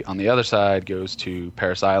anybody on the other side goes to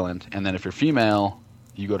Parris Island. And then if you're female,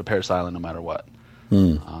 you go to Parris Island no matter what.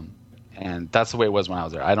 And that's the way it was when I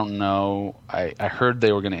was there. I don't know. I heard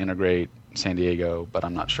they were going to integrate San Diego, but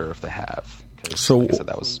I'm not sure if they have. So, like I said,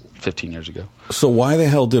 that was 15 years ago. So why the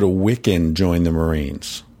hell did a Wiccan join the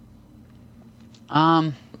Marines?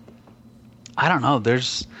 I don't know.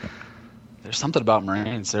 There's something about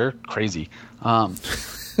Marines. They're crazy.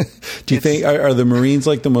 Do you think are the Marines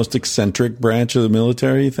like the most eccentric branch of the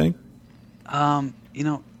military, you think?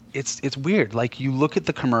 It's weird. Like you look at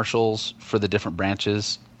the commercials for the different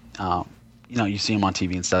branches, you see them on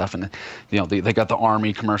TV and stuff, and they got the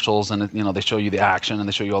Army commercials, and they show you the action, and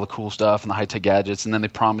they show you all the cool stuff and the high-tech gadgets, and then they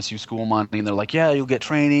promise you school money, and they're like, yeah, you'll get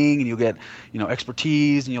training, and you'll get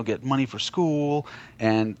expertise, and you'll get money for school,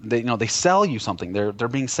 and they sell you something. They're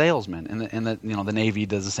being salesmen, and the Navy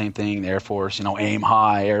does the same thing, the Air Force, aim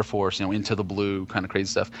high, Air Force, into the blue, kind of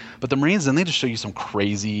crazy stuff. But the Marines, then they just show you some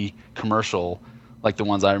crazy commercial. Like the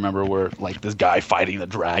ones I remember were like this guy fighting the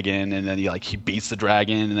dragon, and then he beats the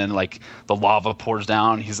dragon, and then like the lava pours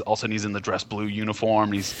down. He's in the dress blue uniform,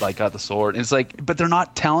 and he's like got the sword. And it's like, but they're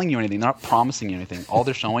not telling you anything. They're not promising you anything. All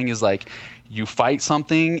they're showing is like you fight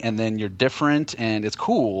something, and then you're different, and it's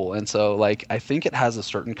cool. And so like I think it has a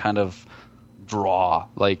certain kind of draw,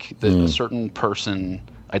 like that a certain person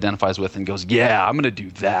identifies with and goes, yeah, I'm going to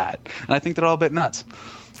do that. And I think they're all a bit nuts.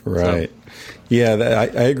 Right. So, yeah,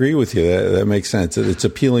 I agree with you. That makes sense. It's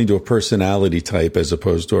appealing to a personality type as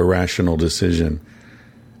opposed to a rational decision.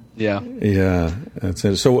 Yeah. Yeah. That's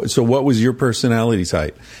it. So what was your personality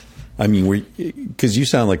type? I mean, because you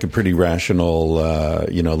sound like a pretty rational,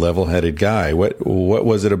 level-headed guy. What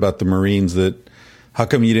was it about the Marines how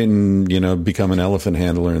come you didn't, become an elephant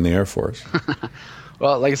handler in the Air Force?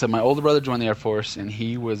 Well, like I said, my older brother joined the Air Force, and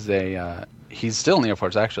he was he's still in the Air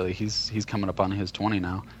Force, actually. He's coming up on his 20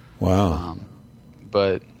 now. Wow.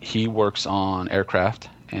 But he works on aircraft,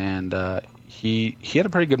 and he had a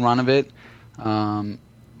pretty good run of it. And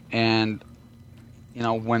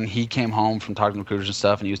when he came home from talking to recruiters and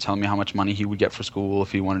stuff, and he was telling me how much money he would get for school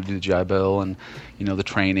if he wanted to do the GI Bill and the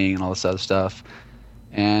training and all this other stuff.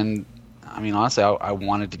 And I mean, honestly, I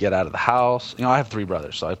wanted to get out of the house. I have 3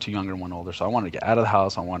 brothers, so I have 2 younger and 1 older. So I wanted to get out of the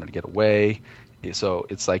house. I wanted to get away. So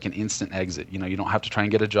it's like an instant exit. You don't have to try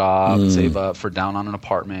and get a job, and save up for down on an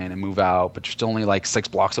apartment and move out, but you're still only like 6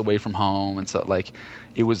 blocks away from home. And so like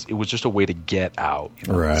it was just a way to get out.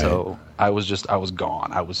 Right. So I was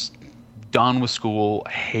gone. I was done with school.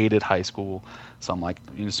 I hated high school. So I'm like,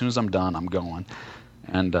 as soon as I'm done, I'm going.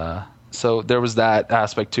 And So there was that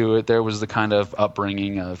aspect to it. There was the kind of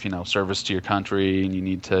upbringing of, service to your country, and you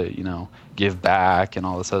need to, give back and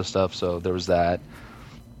all this other stuff. So there was that.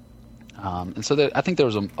 And so I think there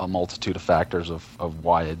was a multitude of factors of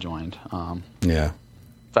why I joined. Yeah.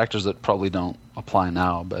 Factors that probably don't apply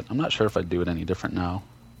now, but I'm not sure if I'd do it any different now.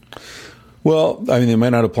 Well, I mean, they might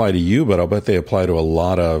not apply to you, but I'll bet they apply to a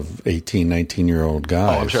lot of 18, 19-year-old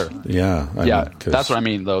guys. Oh, I'm sure. Yeah. I mean, that's what I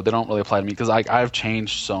mean, though. They don't really apply to me because I've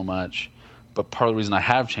changed so much, but part of the reason I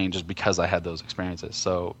have changed is because I had those experiences.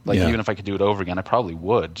 So, even if I could do it over again, I probably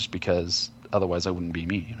would, just because otherwise I wouldn't be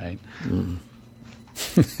me, right? Mm.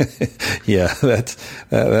 Yeah, that's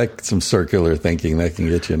some circular thinking that can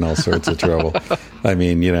get you in all sorts of trouble. I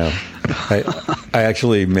mean, I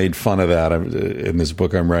actually made fun of that in this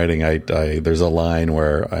book I'm writing. There's a line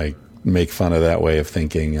where I make fun of that way of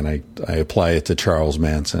thinking, and I apply it to Charles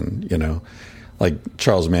Manson. Like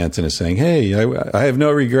Charles Manson is saying, "Hey, I have no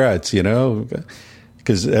regrets,"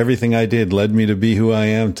 because everything I did led me to be who I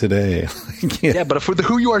am today. Yeah, but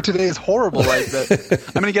who you are today is horrible, right?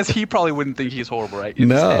 I guess he probably wouldn't think he's horrible, right? In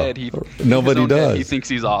his head, nobody does. He thinks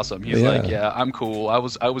he's awesome. He's like, yeah, I'm cool. I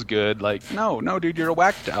was good. Like, no, dude, you're a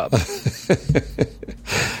whack job.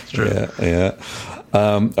 It's true. Yeah.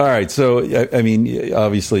 All right. So, I mean,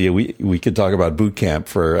 obviously, we could talk about boot camp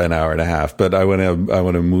for an hour and a half, but I want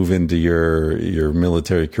to move into your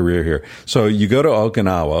military career here. So, you go to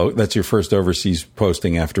Okinawa. That's your first overseas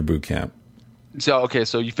posting after boot camp. So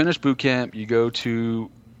you finish boot camp. You go to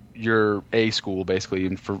your A school, basically.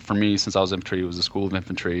 And for me, since I was infantry, it was a school of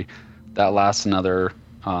infantry. That lasts another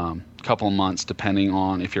couple of months, depending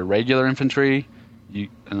on if you're regular infantry, an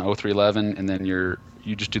 0311, and then you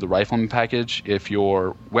just do the rifleman package. If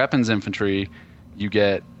you're weapons infantry, you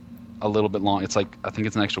get a little bit long. It's like, I think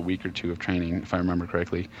it's an extra week or two of training, if I remember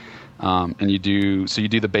correctly. And you do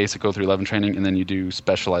the basic 0311 training, and then you do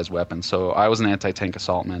specialized weapons. So I was an anti-tank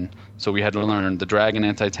assaultman. So we had to learn the Dragon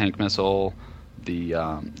anti-tank missile, the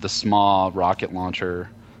SMA rocket launcher,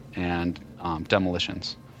 and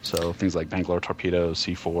demolitions. So things like Bangalore torpedoes,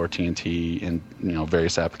 C4, TNT, and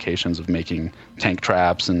various applications of making tank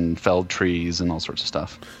traps and felled trees and all sorts of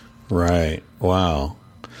stuff. Right. Wow.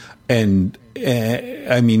 And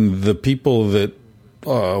I mean, the people that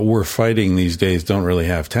we're fighting these days don't really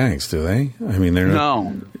have tanks, do they? I mean, they're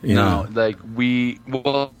not. No. Like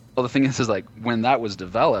well, the thing is like when that was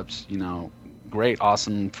developed, great,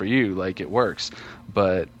 awesome for you, like it works,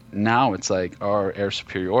 but now it's like our air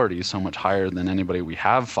superiority is so much higher than anybody we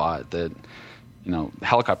have fought that,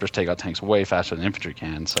 helicopters take out tanks way faster than infantry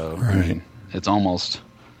can. So right. I mean, it's almost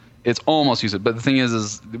useless. But the thing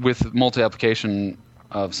is with multi-application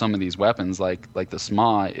of some of these weapons, like the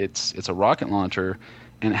SMA, it's a rocket launcher,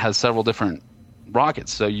 and it has several different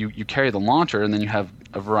rockets. So you carry the launcher, and then you have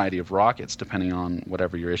a variety of rockets depending on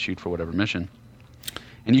whatever you're issued for whatever mission.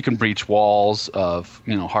 And you can breach walls of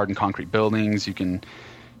hardened concrete buildings. You can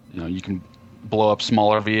blow up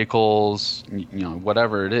smaller vehicles.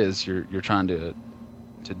 Whatever it is you're trying to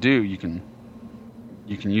do, you can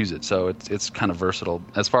use it. So it's kind of versatile.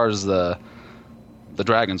 As far as the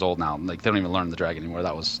Dragon's old now. Like, they don't even learn the Dragon anymore.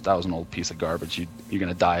 That was an old piece of garbage. You're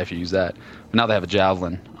going to die if you use that. But now they have a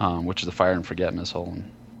Javelin, which is a fire and forget missile,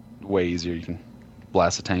 and way easier. You can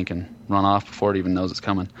blast a tank and run off before it even knows it's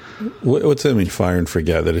coming. What's that mean, fire and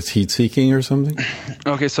forget? That it's heat-seeking or something?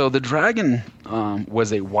 Okay, so the Dragon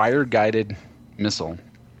was a wire-guided missile,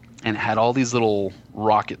 and it had all these little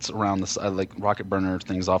rockets around the side, like rocket burner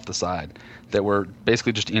things off the side, that were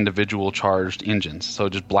basically just individual charged engines. So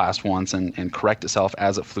it just blast once and correct itself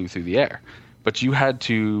as it flew through the air. But you had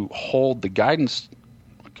to hold the guidance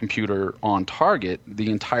computer on target the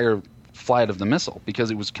entire flight of the missile,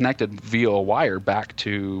 because it was connected via a wire back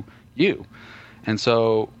to you. And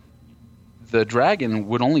so the Dragon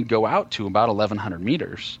would only go out to about 1,100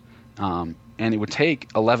 meters, and it would take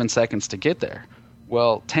 11 seconds to get there.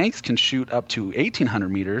 Well, tanks can shoot up to 1,800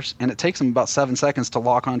 meters, and it takes them about 7 seconds to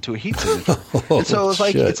lock onto a heat signature. And so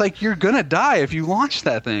it's like you're gonna die if you launch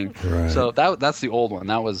that thing. Right. So that's the old one.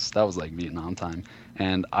 That was like Vietnam time,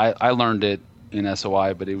 and I learned it in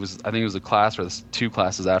SOI, but I think it was a class or two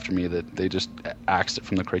classes after me that they just axed it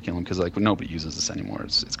from the curriculum, because nobody uses this anymore.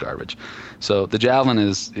 It's garbage. So the Javelin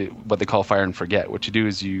is what they call fire and forget. What you do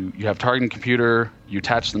is you have targeting computer, you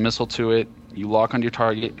attach the missile to it, you lock onto your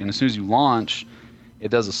target, and as soon as you launch,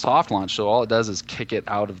 it does a soft launch. So all it does is kick it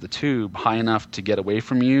out of the tube high enough to get away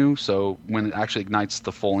from you. So when it actually ignites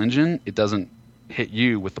the full engine, it doesn't hit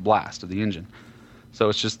you with the blast of the engine. So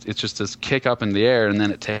it's just this kick up in the air, and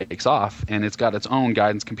then it takes off, and it's got its own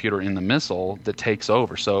guidance computer in the missile that takes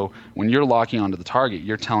over. So when you're locking onto the target,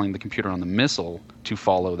 you're telling the computer on the missile to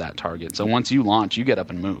follow that target. So once you launch, you get up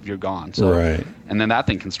and move. You're gone. So, right. And then that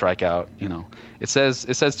thing can strike out. It says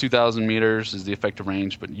 2,000 meters is the effective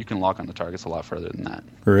range, but you can lock onto targets a lot further than that.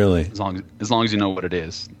 Really? As long as you know what it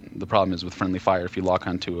is. The problem is with friendly fire. If you lock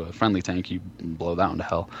onto a friendly tank, you blow that one to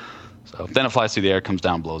hell. So then it flies through the air, comes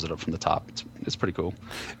down, blows it up from the top. It's pretty cool.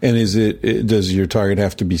 And does your target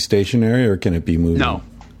have to be stationary, or can it be moving?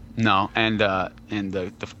 No. And the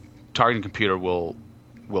targeting computer will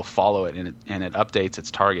follow it, and it updates its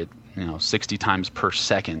target 60 times per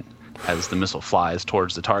second as the missile flies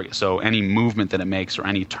towards the target. So any movement that it makes or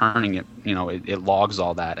any turning it logs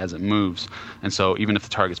all that as it moves. And so even if the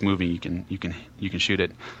target's moving, you can shoot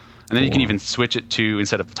it. And then you can even switch it to,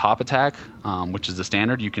 instead of top attack, which is the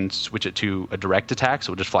standard, you can switch it to a direct attack,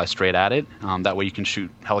 so it'll just fly straight at it. That way you can shoot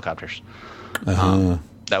helicopters.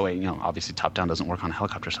 That way, obviously top down doesn't work on a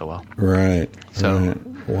helicopter so well. Right. So,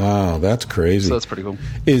 right. Wow, that's crazy. So that's pretty cool.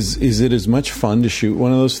 Is it as much fun to shoot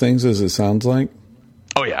one of those things as it sounds like?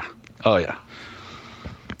 Oh yeah.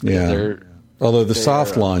 Yeah. Although the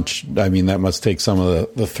soft launch, that must take some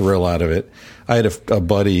of the thrill out of it. I had a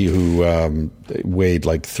buddy who weighed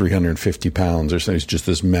like 350 pounds or something. He's just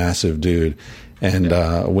this massive dude. And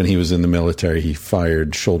when he was in the military, he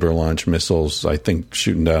fired shoulder launch missiles, I think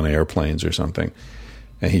shooting down airplanes or something.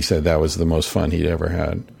 And he said that was the most fun he'd ever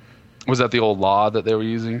had. Was that the old law that they were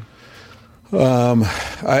using?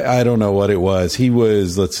 I don't know what it was. He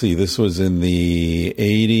was, let's see, this was in the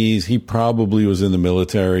 80s. He probably was in the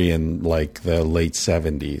military in like the late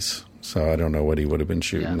 70s. So I don't know what he would have been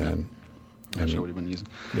shooting then. I'm sure what he'd been using.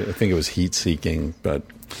 I think it was heat seeking, but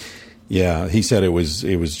yeah, he said it was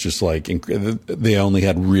just like they only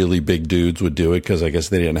had really big dudes would do it because I guess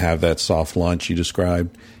they didn't have that soft launch you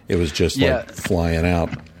described. It was just like flying out.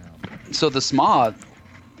 So the SMA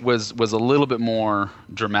was a little bit more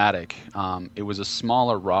dramatic. It was a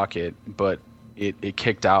smaller rocket, but it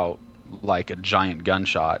kicked out like a giant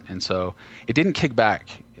gunshot, and so it didn't kick back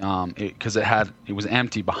because it was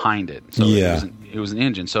empty behind it. So it was an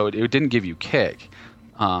engine, so it didn't give you kick.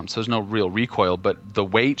 So there's no real recoil, but the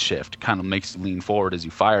weight shift kind of makes you lean forward as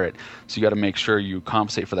you fire it. So you got to make sure you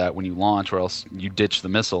compensate for that when you launch, or else you ditch the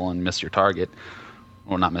missile and miss your target.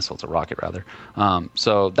 Or not missile, it's a rocket rather.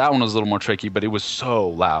 So that one was a little more tricky, but it was so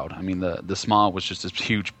loud. The SMA was just this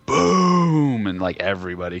huge boom, and like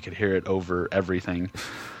everybody could hear it over everything.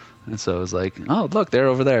 And so it was like, oh, look, they're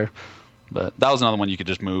over there. But that was another one you could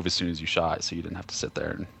just move as soon as you shot, so you didn't have to sit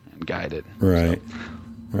there and guide it. Right.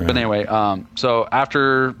 So, right. But anyway, so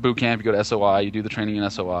after boot camp, you go to SOI, you do the training in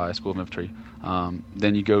SOI, School of Infantry.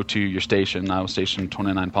 Then you go to your station. I was stationed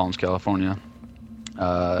 29 Palms, California.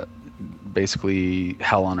 Basically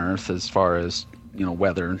hell on earth as far as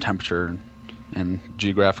weather and temperature and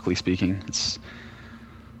geographically speaking. It's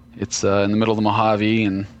in the middle of the Mojave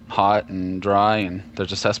and hot and dry, and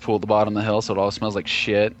there's a cesspool at the bottom of the hill, so it all smells like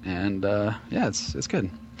shit. And it's good.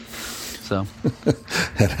 So.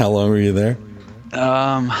 And how long were you there?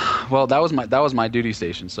 Well, that was my duty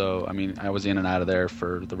station. So I was in and out of there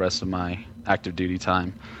for the rest of my active duty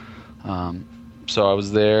time. So I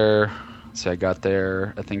was there. So I got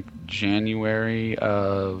there, I think, January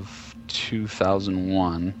of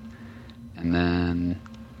 2001, and then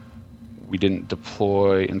we didn't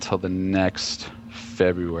deploy until the next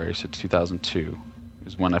February, so 2002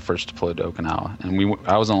 is when I first deployed to Okinawa. And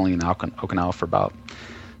I was only in Okinawa for about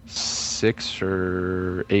 6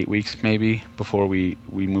 or 8 weeks, maybe, before we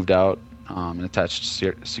moved out and attached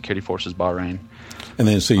Security Forces Bahrain. And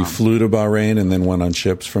then, so you flew to Bahrain and then went on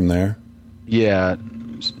ships from there? Yeah.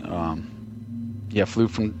 Flew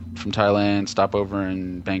from Thailand, stop over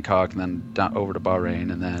in Bangkok, and then down over to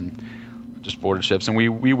Bahrain, and then just boarded ships. And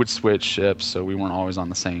we would switch ships, so we weren't always on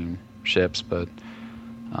the same ships, but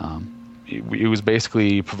it was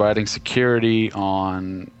basically providing security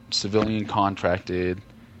on civilian contracted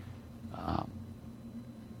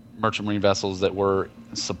merchant marine vessels that were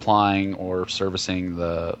supplying or servicing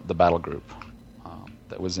the battle group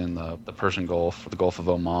that was in the Persian Gulf, the Gulf of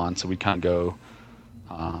Oman. So we'd kind of go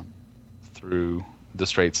through the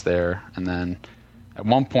straits there, and then at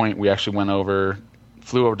one point we actually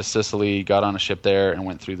flew over to Sicily, got on a ship there, and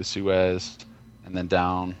went through the Suez, and then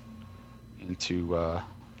down into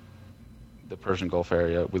the Persian Gulf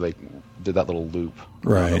area. We did that little loop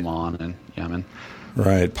around Oman and Yemen.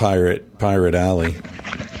 Right, pirate alley.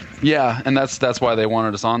 Yeah, and that's why they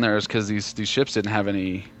wanted us on there, is because these ships didn't have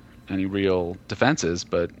any real defenses,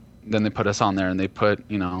 but then they put us on there, and they put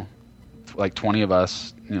like 20 of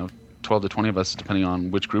us, 12 to 20 of us, depending on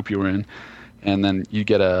which group you were in, and then you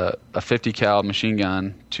get a 50 cal machine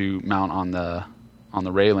gun to mount on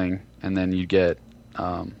the railing, and then you get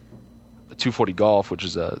a 240 Golf, which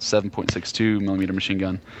is a 7.62 millimeter machine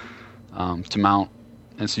gun, to mount,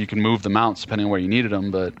 and so you can move the mounts depending on where you needed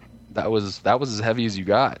them. But that was as heavy as you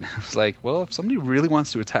got. It's like, well, if somebody really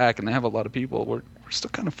wants to attack and they have a lot of people, we're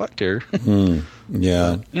still kind of fucked here.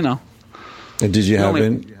 Yeah, but, you know. And did you have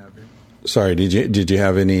any? Sorry, did you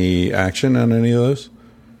have any action on any of those?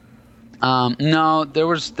 No, there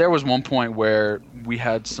was one point where we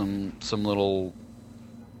had some little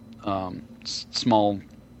small,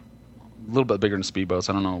 a little bit bigger than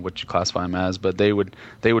speedboats. I don't know what you classify them as, but they would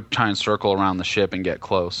try and circle around the ship and get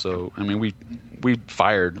close. So I mean, we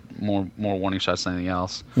fired more warning shots than anything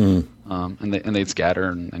else, and they'd scatter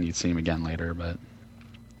and you'd see them again later. But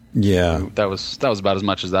yeah, that was about as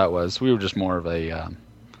much as that was. We were just more of a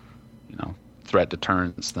threat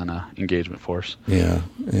deterrence than a engagement force. Yeah.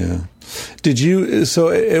 Did you? So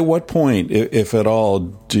at what point, if at all,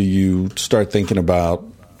 do you start thinking about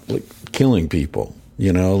like killing people?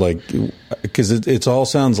 You know, like, because it all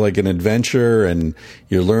sounds like an adventure and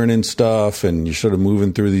you're learning stuff and you're sort of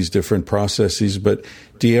moving through these different processes. But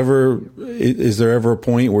is there ever a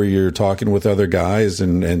point where you're talking with other guys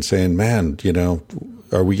and saying, man, you know,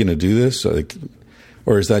 are we going to do this? Like,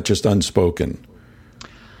 or is that just unspoken?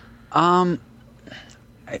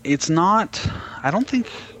 It's not, I don't think,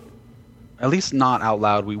 at least not out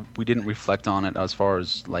loud, we didn't reflect on it as far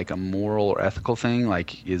as like a moral or ethical thing,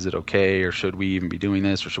 like is it okay or should we even be doing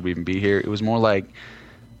this or should we even be here? It was more like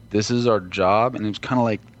this is our job, and it was kind of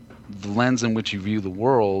like the lens in which you view the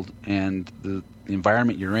world and the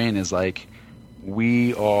environment you're in is like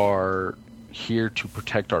we are here to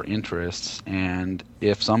protect our interests, and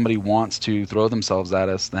if somebody wants to throw themselves at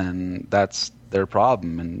us, then that's their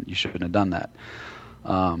problem and you shouldn't have done that.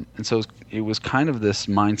 And so it was kind of this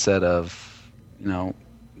mindset of, you know,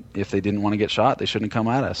 if they didn't want to get shot, they shouldn't come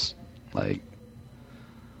at us. Like,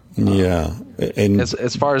 yeah. And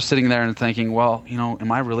as far as sitting there and thinking, well, you know,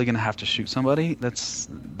 am I really going to have to shoot somebody? That's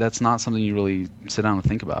not something you really sit down and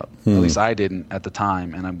think about. At least I didn't at the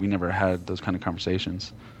time, and we never had those kind of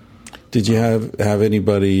conversations. Did you have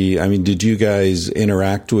anybody? I mean, did you guys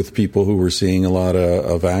interact with people who were seeing a lot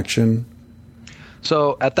of action?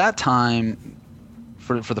 So at that time,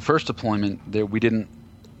 for the first deployment, we didn't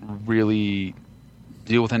really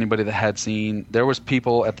deal with anybody that had seen. There was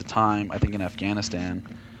people at the time, I think in Afghanistan,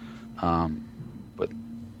 but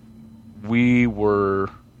we were,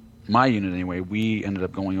 my unit anyway, we ended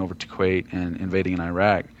up going over to Kuwait and invading in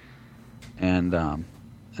Iraq, and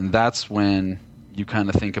that's when you kind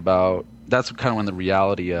of think about, that's kind of when the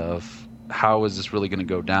reality of how is this really going to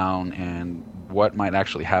go down and what might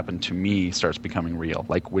actually happen to me starts becoming real.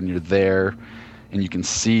 Like when you're there and you can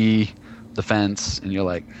see the fence and you're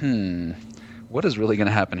like, what is really going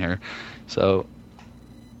to happen here? So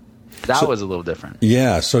that was a little different.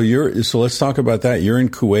 Yeah. So let's talk about that. You're in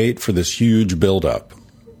Kuwait for this huge buildup.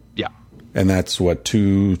 Yeah. And that's what,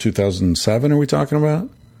 2007 are we talking about?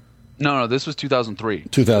 No, this was 2003.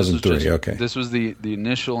 2003, okay. This was the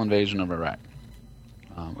initial invasion of Iraq.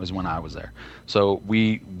 Was when I was there. So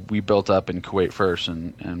we built up in Kuwait first,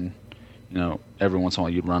 and you know, every once in a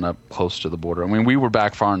while you'd run up close to the border. I mean, we were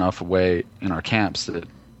back far enough away in our camps that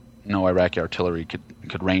no Iraqi artillery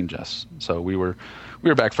could range us. So we were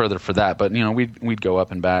back further for that. But you know, we'd go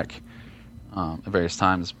up and back at various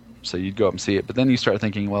times. So you'd go up and see it. But then you start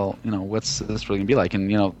thinking, well, you know, what's this really gonna be like?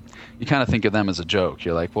 And you know, you kind of think of them as a joke.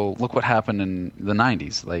 You're like, well, look what happened in the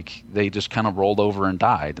 90s. Like they just kind of rolled over and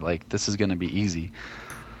died. Like this is gonna be easy.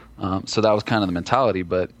 So that was kind of the mentality,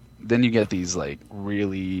 but then you get these like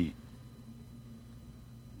really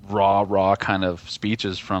raw kind of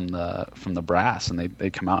speeches from the brass, and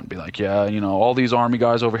they come out and be like, yeah, you know, all these Army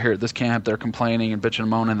guys over here at this camp, they're complaining and bitching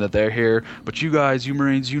and moaning that they're here, but you guys, you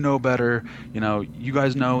Marines, you know better. You know, you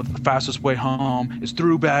guys know the fastest way home is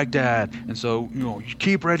through Baghdad, and so you know, you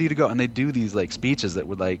keep ready to go. And they do these like speeches that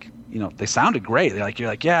would like, you know, they sounded great. They're like, you're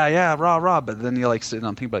like, yeah, rah, but then you're like sitting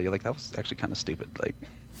on thinking about it, you're like, that was actually kind of stupid. Like,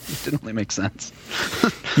 it didn't really make sense.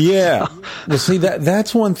 Yeah. Well, see,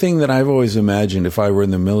 that's one thing that I've always imagined if I were in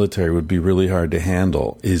the military would be really hard to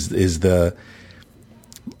handle is the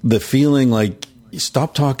feeling like,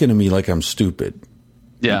 stop talking to me like I'm stupid.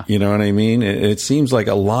 Yeah. You know what I mean? It seems like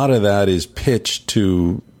a lot of that is pitched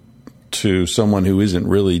to someone who isn't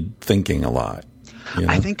really thinking a lot. You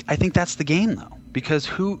know? I think that's the game though, because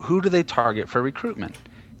who do they target for recruitment?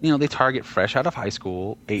 You know, they target fresh out of high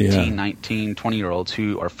school, 18, 19, 20-year-olds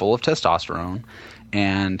who are full of testosterone.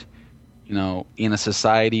 And, you know, in a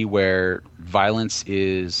society where violence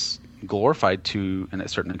is glorified to a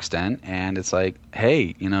certain extent, and it's like,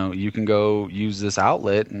 hey, you can go use this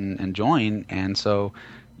outlet and join, and so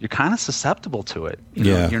you're kind of susceptible to it.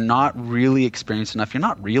 You're not really experienced enough. You're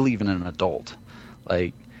not really even an adult,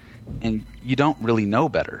 and you don't really know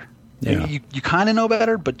better. Yeah. You kind of know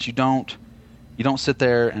better, but you don't sit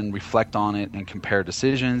there and reflect on it and compare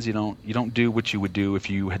decisions. You don't do what you would do if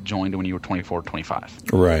you had joined when you were 24, 25.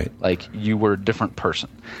 Right. Like, you were a different person.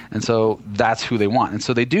 And so that's who they want. And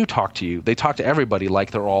so they do talk to you. They talk to everybody like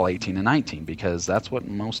they're all 18 and 19, because that's what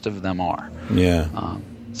most of them are. Yeah.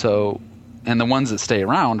 And the ones that stay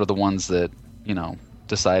around are the ones that,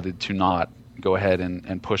 decided to not go ahead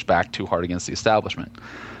and push back too hard against the establishment.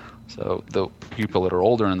 So the people that are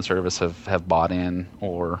older in the service have bought in,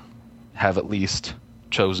 or have at least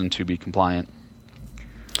chosen to be compliant.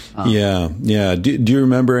 Yeah. Do you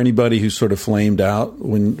remember anybody who sort of flamed out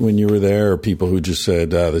when you were there, or people who just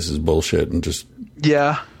said, this is bullshit, and just...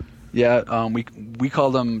 Yeah. We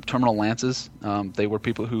called them terminal lances. They were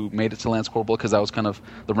people who made it to Lance Corporal, because that was kind of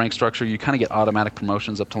the rank structure. You kind of get automatic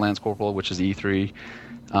promotions up to Lance Corporal, which is E3,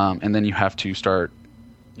 and then you have to start,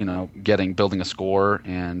 building a score.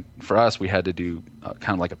 And for us, we had to do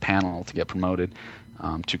kind of like a panel to get promoted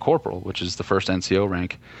to corporal, which is the first NCO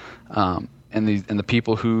rank. And the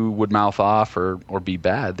people who would mouth off or be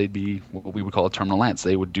bad, they'd be what we would call a terminal lance.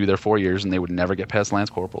 They would do their 4 years, and they would never get past Lance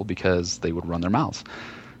Corporal because they would run their mouths.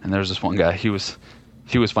 And there was this one guy, he was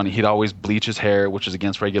funny. He'd always bleach his hair, which is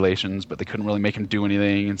against regulations, but they couldn't really make him do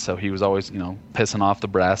anything. And so he was always, pissing off the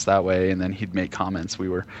brass that way. And then he'd make comments. We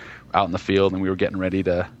were out in the field, and we were getting ready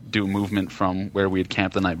to do a movement from where we had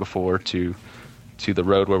camped the night before to the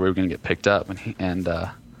road where we were going to get picked up. And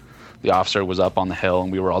the officer was up on the hill,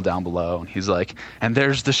 and we were all down below. And he's like, and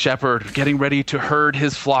there's the shepherd getting ready to herd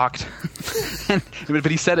his flock. But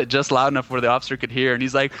he said it just loud enough where the officer could hear. And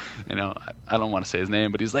he's like, I don't want to say his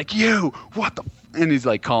name, but he's like, you, what the... And he's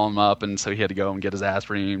like calling him up. And so he had to go and get his ass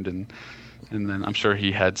reamed. And then I'm sure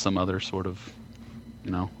he had some other sort of,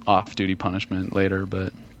 off-duty punishment later.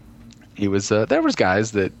 But he was, there was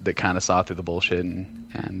guys that kind of saw through the bullshit.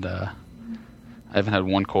 And I haven't had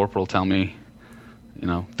one corporal tell me,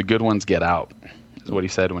 the good ones get out, is what he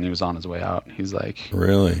said when he was on his way out. He's like,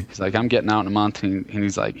 really? He's like, I'm getting out in a month. And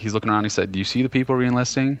he's like, he's looking around. He said, do you see the people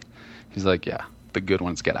re-enlisting? He's like, yeah, the good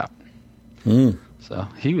ones get out. So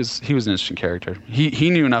he was an interesting character. He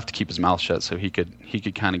knew enough to keep his mouth shut, so he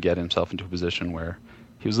could kind of get himself into a position where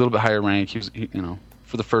he was a little bit higher rank. He was,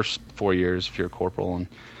 for the first 4 years, if you're a corporal and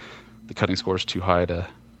the cutting score is too high to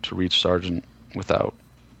reach sergeant without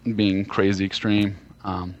being crazy extreme,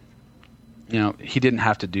 he didn't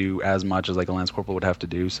have to do as much as like a Lance Corporal would have to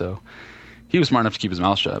do. So he was smart enough to keep his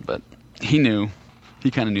mouth shut, but he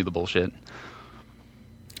kind of knew the bullshit.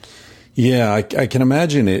 Yeah, I can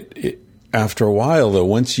imagine it after a while, though.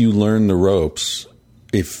 Once you learn the ropes,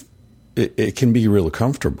 if it can be really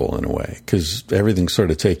comfortable in a way, because everything's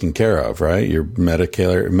sort of taken care of, right? Your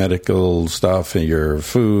medical stuff, and your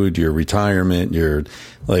food, your retirement, your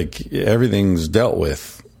everything's dealt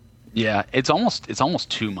with. Yeah, it's almost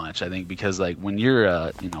too much, I think, because like when you're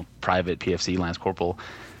a private PFC Lance Corporal,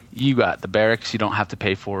 you got the barracks you don't have to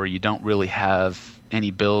pay for. You don't really have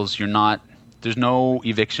any bills. There's no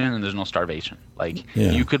eviction and there's no starvation.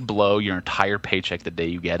 You could blow your entire paycheck the day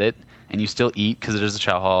you get it, and you still eat because it is a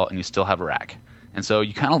chow hall, and you still have a rack. And so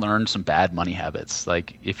you kind of learn some bad money habits.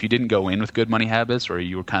 Like, if you didn't go in with good money habits, or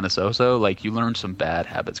you were kind of so-so, you learn some bad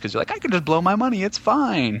habits because you're like, I can just blow my money, it's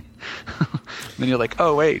fine. Then you're like,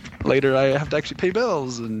 oh, wait, later I have to actually pay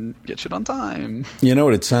bills and get shit on time. You know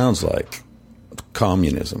what it sounds like?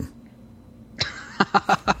 Communism.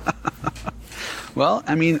 Well,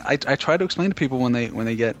 I mean, I try to explain to people when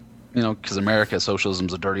they get, because America,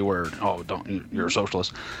 socialism's a dirty word. Oh, you're a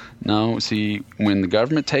socialist. No, see, when the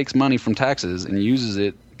government takes money from taxes and uses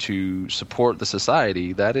it to support the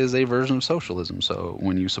society, that is a version of socialism. So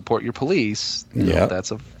when you support your police,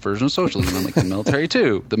 that's a version of socialism. And like the military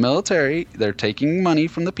too. The military, they're taking money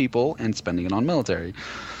from the people and spending it on military.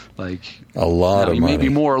 Like a lot of money. You may be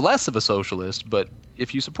more or less of a socialist, but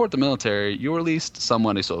if you support the military, you're at least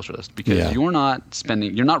somewhat a socialist, because you're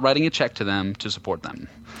not writing a check to them to support them.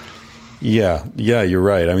 Yeah, you're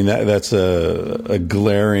right. I mean, that's a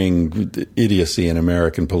glaring idiocy in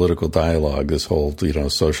American political dialogue, this whole,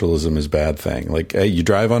 socialism is a bad thing. Like, hey, you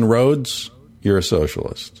drive on roads, you're a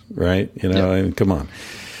socialist, right? I mean, come on.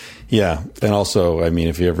 Yeah, and also, I mean,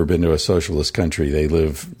 if you've ever been to a socialist country, they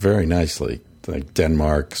live very nicely, like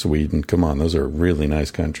Denmark, Sweden. Come on, those are really nice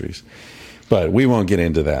countries. But we won't get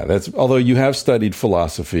into that. Although you have studied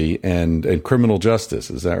philosophy and criminal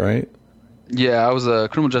justice, is that right? Yeah, I was a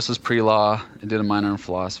criminal justice pre-law. I did a minor in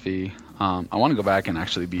philosophy. I want to go back and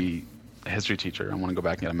actually be a history teacher. I want to go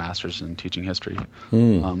back and get a master's in teaching history.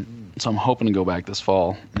 So I'm hoping to go back this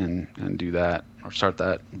fall and do that or start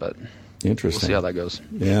that, but Interesting. we'll see how that goes.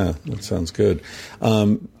 Yeah, that sounds good.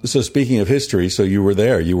 So speaking of history, so you were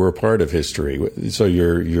there, you were a part of history. So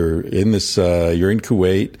you're in this, you're in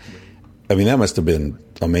Kuwait. I mean, that must have been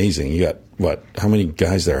amazing. You got what? How many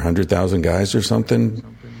guys there? 100,000 guys or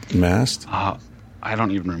something massed? I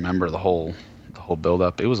don't even remember the whole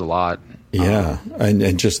build-up. It was a lot. Yeah,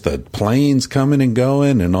 and just the planes coming and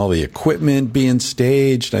going and all the equipment being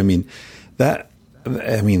staged. I mean,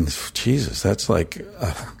 Jesus, that's like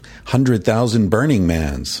 100,000 Burning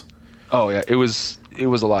Mans. Oh yeah, it was a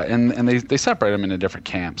lot, and they separate them into different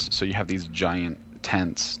camps. So you have these giant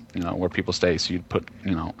tents, where people stay. So you'd put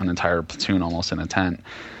an entire platoon almost in a tent,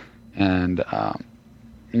 and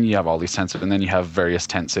you have all these tents, and then you have various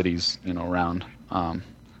tent cities, around.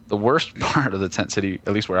 The worst part of the tent city,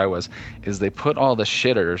 at least where I was, is they put all the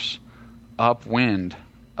shitters upwind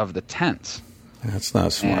of the tents. That's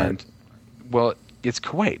not smart. And, well, it's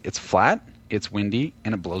Kuwait. It's flat, it's windy,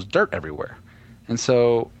 and it blows dirt everywhere. And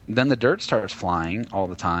so then the dirt starts flying all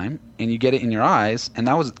the time, and you get it in your eyes. And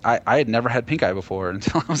that was I had never had pink eye before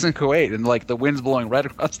until I was in Kuwait, and like the wind's blowing right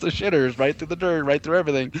across the shitters, right through the dirt, right through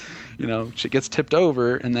everything. Shit gets tipped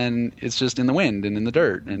over, and then it's just in the wind and in the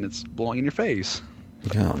dirt, and it's blowing in your face.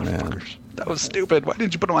 Oh man, that was stupid. Why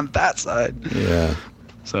didn't you put them on that side? Yeah.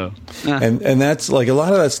 So, and that's like a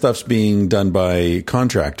lot of that stuff's being done by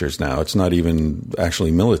contractors now. It's not even actually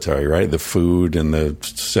military, right? The food and the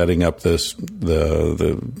setting up the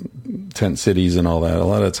tent cities and all that. A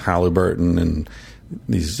lot of it's Halliburton and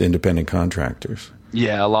these independent contractors.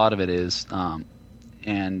 Yeah, a lot of it is,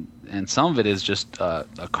 and some of it is just a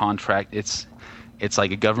contract. It's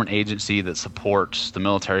like a government agency that supports the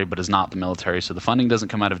military but is not the military. So the funding doesn't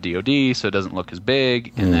come out of DOD, so it doesn't look as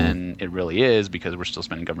big. And then it really is because we're still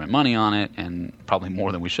spending government money on it, and probably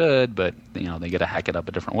more than we should, but they get to hack it up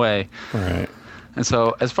a different way. Right. And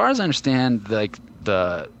so as far as I understand, like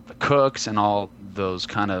the cooks and all those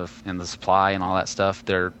kind of, and the supply and all that stuff,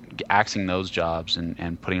 they're axing those jobs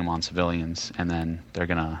and putting them on civilians, and then they're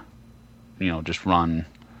going to, just run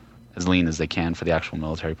as lean as they can for the actual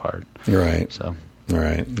military part. Right. So...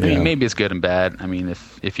 Right. I mean, maybe it's good and bad. I mean,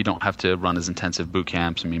 if you don't have to run as intensive boot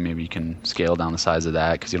camps, I mean, maybe you can scale down the size of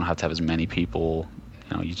that because you don't have to have as many people.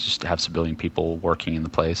 You just have civilian people working in the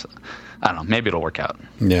place. I don't know. Maybe it'll work out.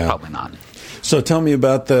 Yeah. Probably not. So tell me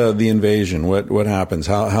about the invasion. What happens?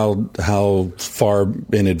 How far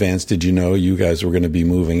in advance did you know you guys were going to be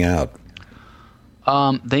moving out?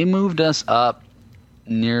 They moved us up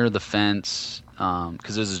near the fence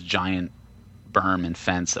because there's this giant berm and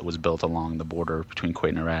fence that was built along the border between Kuwait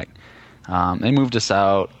and Iraq. They moved us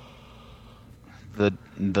out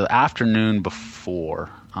the afternoon before,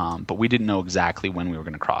 but we didn't know exactly when we were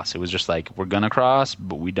going to cross. It was just like, we're going to cross,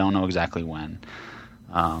 but we don't know exactly when.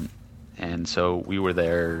 And so we were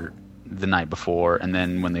there the night before, and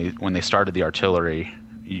then when they started the artillery,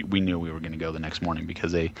 we knew we were going to go the next morning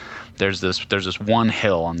because there's this one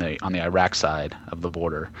hill on the Iraq side of the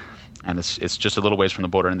border. And it's just a little ways from the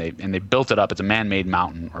border, and they built it up. It's a man-made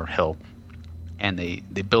mountain or hill, and they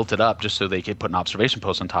built it up just so they could put an observation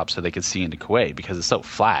post on top so they could see into Kuwait because it's so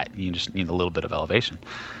flat. You just need a little bit of elevation,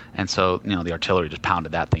 and so the artillery just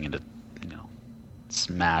pounded that thing into,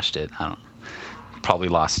 smashed it. I don't know, probably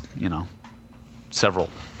lost several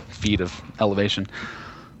feet of elevation.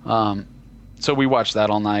 So we watched that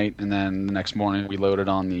all night, and then the next morning we loaded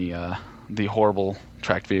on the horrible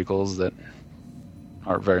tracked vehicles that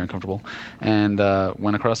are very uncomfortable, and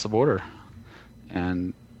went across the border.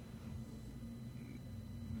 And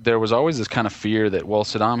there was always this kind of fear that, well,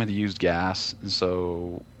 Saddam had used gas,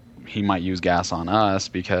 so he might use gas on us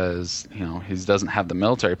because, he doesn't have the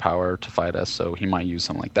military power to fight us, so he might use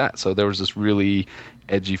something like that. So there was this really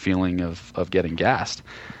edgy feeling of getting gassed.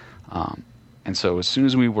 And so as soon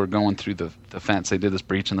as we were going through the fence, they did this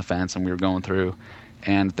breach in the fence, and we were going through,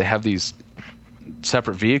 and they have these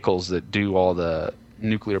separate vehicles that do all the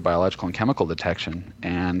nuclear, biological, and chemical detection,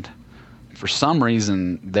 and for some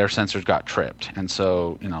reason their sensors got tripped, and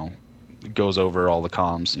so it goes over all the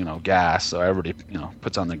comms, gas, so everybody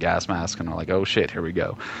puts on their gas mask and they're like, oh shit, here we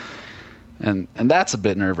go. And that's a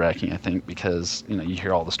bit nerve-wracking, I think, because you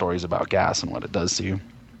hear all the stories about gas and what it does to you.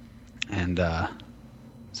 And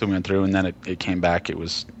so we went through, and then it came back. It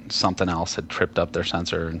was something else had tripped up their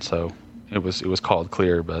sensor, and so it was called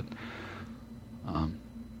clear. But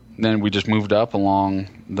then we just moved up along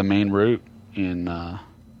the main route in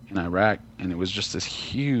Iraq, and it was just this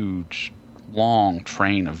huge, long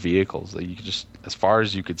train of vehicles that you could just, as far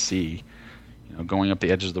as you could see, going up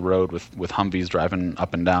the edges of the road with Humvees driving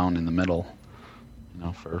up and down in the middle.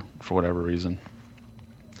 for whatever reason.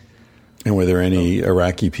 And were there any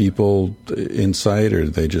Iraqi people in sight, or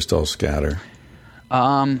did they just all scatter?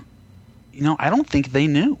 I don't think they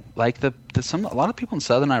knew. Like a lot of people in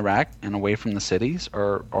southern Iraq and away from the cities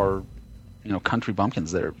are country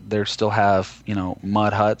bumpkins. They still have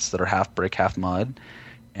mud huts that are half brick, half mud,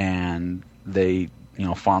 and they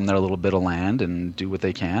farm their little bit of land and do what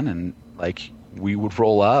they can. And like we would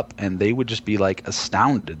roll up, and they would just be like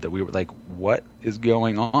astounded that we were like, "What is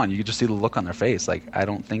going on?" You could just see the look on their face. Like I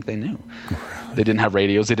don't think they knew. They didn't have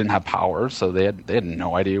radios. They didn't have power, so they had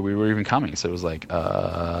no idea we were even coming. So it was like,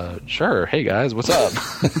 sure, hey guys, what's up?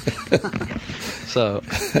 So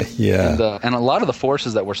yeah, and a lot of the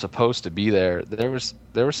forces that were supposed to be there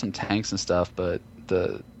were some tanks and stuff, but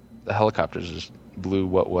the helicopters just blew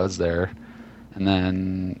what was there, and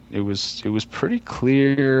then it was pretty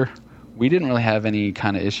clear. We didn't really have any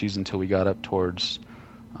kind of issues until we got up towards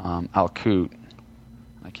Al Qut.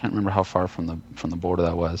 I can't remember how far from the border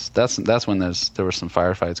that was. That's when there were some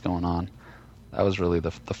firefights going on. That was really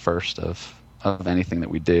the first of anything that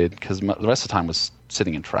we did, because the rest of the time was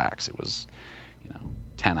sitting in tracks. It was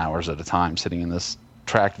 10 hours at a time sitting in this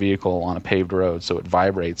tracked vehicle on a paved road, so it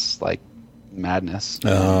vibrates like madness.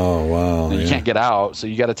 Oh wow! And you can't get out, so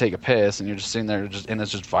you got to take a piss, and you're just sitting there, and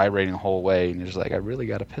it's just vibrating the whole way, and you're just like, I really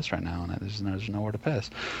got to piss right now, and there's nowhere to piss,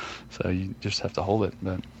 so you just have to hold it.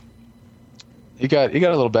 But it got a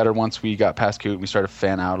little better once we got past Qut. We started to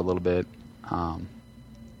fan out a little bit.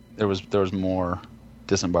 There was more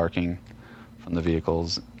disembarking from the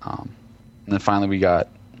vehicles, and then finally we got.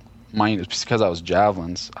 Mine, because I was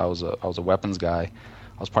javelins, I was a weapons guy.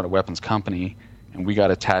 I was part of weapons company, and we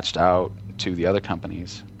got attached out to the other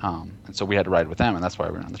companies, and so we had to ride with them, and that's why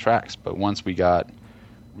we were on the tracks. But once we got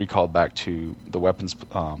recalled back to the weapons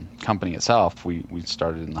company itself, we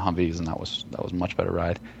started in the Humvees, and that was a much better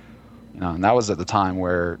ride. And that was at the time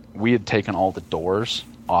where we had taken all the doors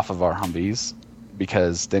off of our Humvees,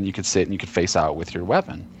 because then you could sit and you could face out with your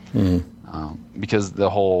weapon, because the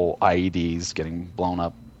whole IEDs getting blown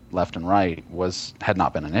up left and right had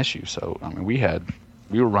not been an issue. So I mean, we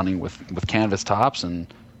were running with canvas tops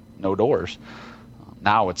and no doors.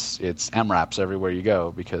 Now it's MRAPs everywhere you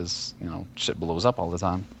go, because shit blows up all the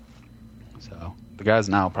time. So the guys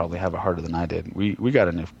now probably have it harder than I did. We got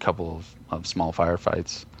in a couple of small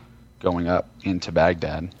firefights going up into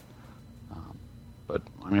Baghdad, but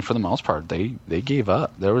I mean, for the most part they gave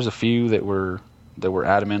up. There was a few that were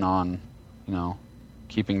adamant on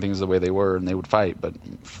keeping things the way they were, and they would fight, but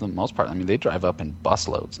for the most part, I mean, they drive up in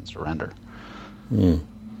busloads and surrender. So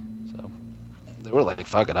they were like,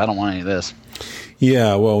 fuck it, I don't want any of this.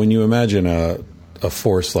 Yeah, well, when you imagine a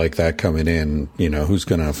force like that coming in, who's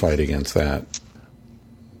going to fight against that?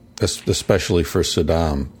 Especially for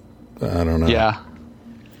Saddam. I don't know. Yeah.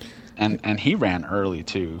 And he ran early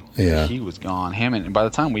too. Yeah. He was gone. And by the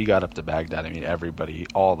time we got up to Baghdad, I mean, everybody,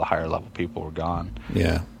 all the higher level people were gone.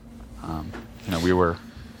 Yeah. We were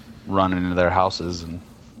running into their houses, and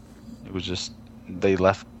it was just, they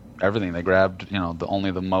left everything. They grabbed,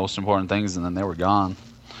 only the most important things, and then they were gone.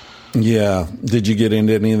 Yeah. Did you get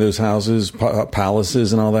into any of those houses,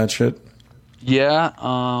 palaces and all that shit? Yeah.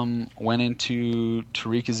 Went into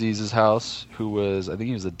Tariq Aziz's house, who was, I think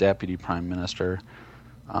he was the deputy prime minister,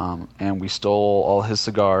 and we stole all his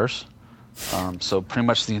cigars. So pretty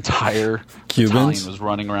much the entire battalion was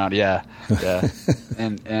running around. Yeah.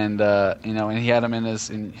 and he had them in his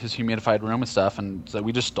humidified room and stuff, and so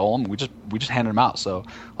we just stole them. We just handed them out. So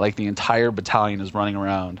like the entire battalion is running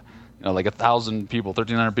around, like 1,000 people,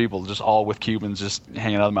 1,300 people, just all with Cubans, just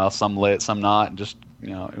hanging out of the mouth, some lit, some not, and just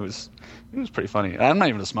it was pretty funny. I'm not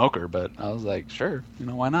even a smoker, but I was like, sure,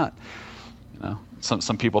 why not?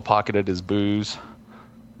 Some people pocketed his booze,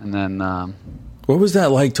 and then. What was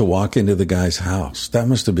that like to walk into the guy's house? That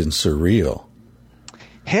must have been surreal.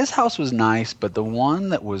 His house was nice, but the one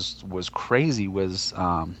that was crazy was, if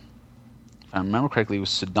I remember correctly, it was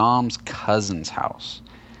Saddam's cousin's house.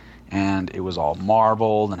 And it was all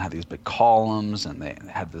marbled and had these big columns, and they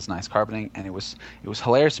had this nice carpeting. And it was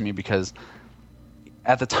hilarious to me, because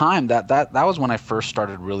at the time, that was when I first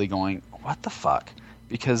started really going, what the fuck?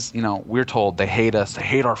 Because, we're told they hate us, they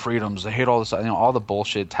hate our freedoms, they hate all this, all the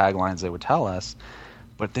bullshit taglines they would tell us.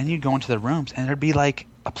 But then you'd go into their rooms, and there'd be like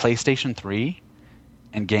a PlayStation 3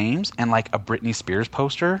 and games and like a Britney Spears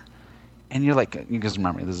poster. And you're like, because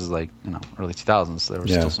remember, this is like, early 2000s, so there were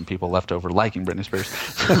still some people left over liking Britney Spears.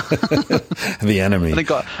 The enemy.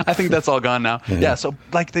 I think that's all gone now. Yeah, so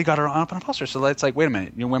like they got her up on a poster. So it's like, wait a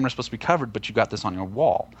minute, women are supposed to be covered, but you got this on your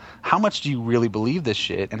wall. How much do you really believe this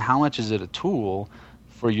shit, and how much is it a tool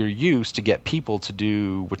for your use to get people to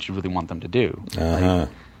do what you really want them to do? Uh-huh.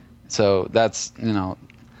 So that's,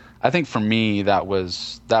 I think for me that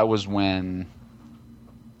was when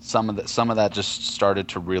some of that just started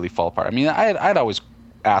to really fall apart. I mean, I'd always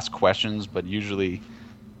ask questions, but usually,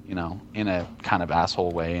 in a kind of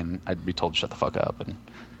asshole way, and I'd be told to shut the fuck up and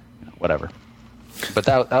whatever. But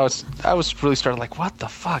I was really started like, what the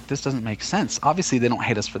fuck? This doesn't make sense. Obviously, they don't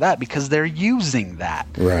hate us for that because they're using that,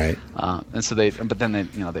 right? And so they'd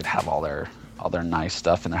have all their nice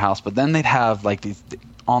stuff in their house, but then they'd have like these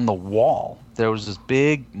on the wall. There was this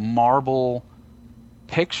big marble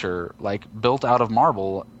picture, like built out of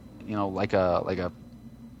marble, like a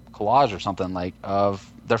collage or something, like of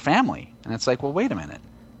their family, and it's like, well, wait a minute,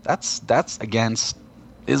 that's against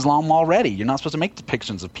Islam already. You're not supposed to make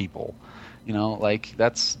depictions of people.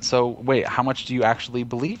 So wait, how much do you actually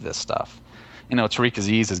believe this stuff? Tariq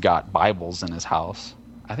Aziz has got Bibles in his house.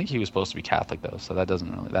 I think he was supposed to be Catholic though, so that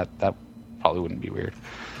doesn't really, that probably wouldn't be weird.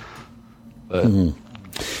 But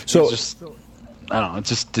so I don't know, it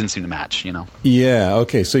just didn't seem to match, Yeah,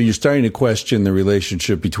 okay. So you're starting to question the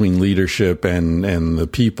relationship between leadership and the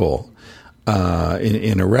people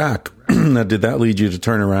in Iraq. Now, did that lead you to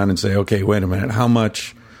turn around and say, okay, wait a minute, how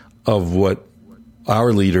much of what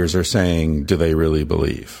our leaders are saying do they really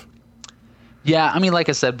believe? Yeah, I mean, like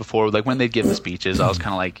I said before, like when they'd give the speeches, I was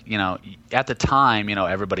kind of like, at the time,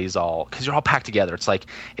 everybody's all, because you're all packed together. It's like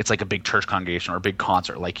a big church congregation or a big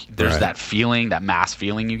concert. Like there's that feeling, that mass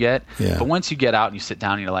feeling you get. Yeah. But once you get out and you sit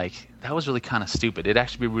down, and you're like, that was really kind of stupid. It'd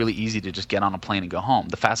actually be really easy to just get on a plane and go home.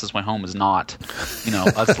 The fastest way home is not,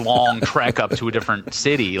 a long trek up to a different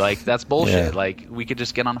city. Like that's bullshit. Yeah. Like we could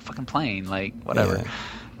just get on a fucking plane, like whatever. Yeah.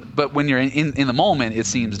 But when you're in the moment, it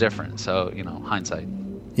seems different. So, hindsight.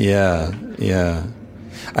 Yeah.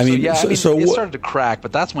 I mean, it started to crack,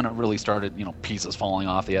 but that's when it really started, pieces falling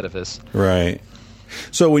off the edifice. Right.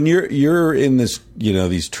 So when you're in this,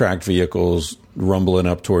 these tracked vehicles rumbling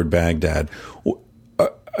up toward Baghdad,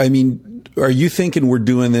 I mean, are you thinking we're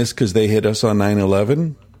doing this because they hit us on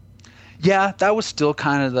 9/11? Yeah, that was still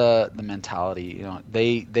kind of the mentality.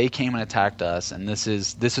 They came and attacked us, and this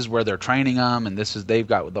is where they're training them, and they've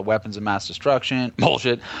got the weapons of mass destruction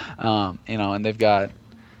bullshit, and they've got,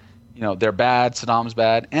 they're bad. Saddam's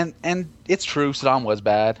bad, and it's true, Saddam was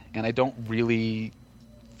bad, and I don't really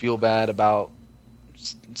feel bad about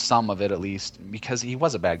some of it, at least, because he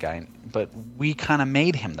was a bad guy, but we kind of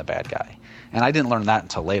made him the bad guy, and I didn't learn that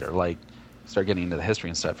until later. Like, start getting into the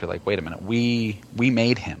history and stuff. You're like, wait a minute, we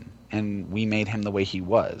made him. And we made him the way he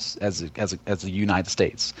was as the United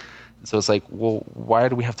States. So it's like, well, why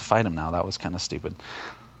do we have to fight him now? That was kind of stupid.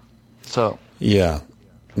 So yeah.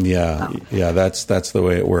 That's the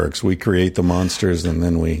way it works. We create the monsters, and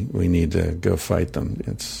then we need to go fight them.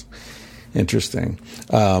 It's interesting.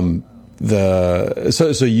 So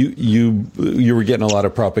you were getting a lot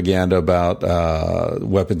of propaganda about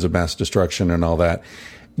weapons of mass destruction and all that.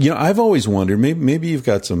 I've always wondered, maybe you've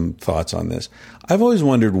got some thoughts on this. I've always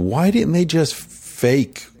wondered, why didn't they just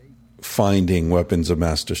fake finding weapons of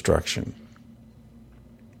mass destruction?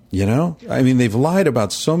 I mean, they've lied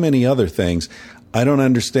about so many other things. I don't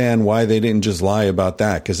understand why they didn't just lie about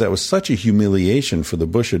that, because that was such a humiliation for the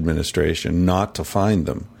Bush administration not to find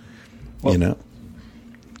them. Well,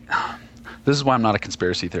 this is why I'm not a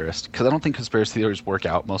conspiracy theorist, because I don't think conspiracy theories work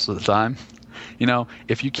out most of the time.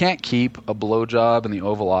 If you can't keep a blowjob in the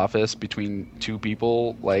Oval Office between two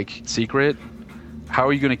people, like, secret, how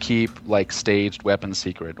are you going to keep, like, staged weapons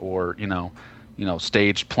secret, or,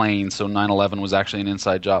 staged planes so 9/11 was actually an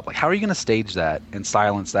inside job? Like, how are you going to stage that and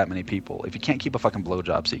silence that many people if you can't keep a fucking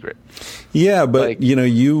blowjob secret? Yeah, but,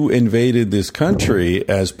 you invaded this country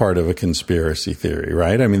as part of a conspiracy theory,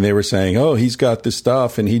 right? I mean, they were saying, oh, he's got this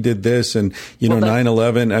stuff and he did this and,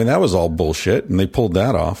 9/11, I mean, that was all bullshit, and they pulled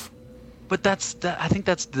that off. But I think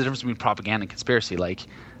that's the difference between propaganda and conspiracy. Like,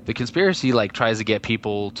 the conspiracy, like, tries to get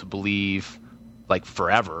people to believe, like,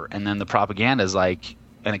 forever, and then the propaganda is like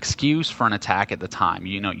an excuse for an attack at the time.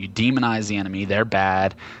 You demonize the enemy. They're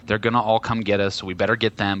bad. They're gonna all come get us, so we better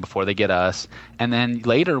get them before they get us. And then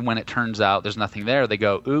later, when it turns out there's nothing there, they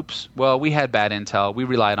go, "Oops, well, we had bad intel. We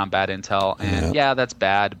relied on bad intel, and yeah, that's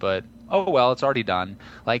bad. But oh well, it's already done."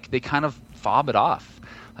 Like, they kind of fob it off.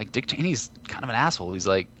 Like, Dick Cheney's kind of an asshole. He's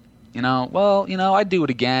like, I'd do it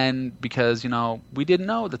again because, we didn't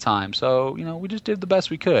know at the time. So, we just did the best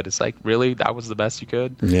we could. It's like, really? That was the best you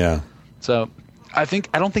could? Yeah. So I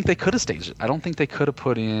don't think they could have staged it. I don't think they could have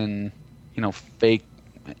put in, fake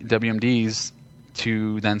WMDs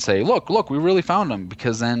to then say, look, we really found them,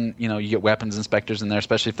 because then, you get weapons inspectors in there,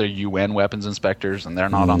 especially if they're UN weapons inspectors and they're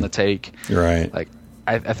not on the take. Right. Like,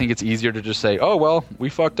 I think it's easier to just say, oh, well, we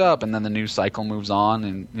fucked up, and then the news cycle moves on,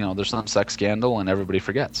 and there's some sex scandal, and everybody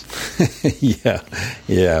forgets. Yeah.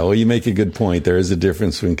 Well, you make a good point. There is a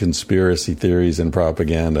difference between conspiracy theories and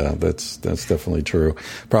propaganda. That's definitely true.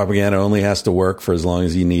 Propaganda only has to work for as long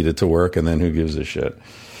as you need it to work, and then who gives a shit?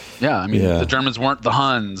 Yeah, I mean, the Germans weren't the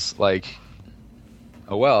Huns. Like,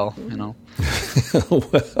 oh well,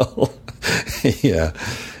 Well, yeah.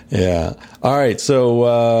 All right, so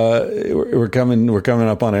we're coming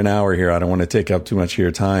up on an hour here. I don't want to take up too much of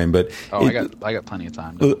your time, but I got plenty of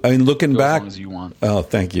time. I mean, looking back, as long as you want. Oh,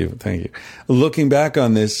 thank you. Looking back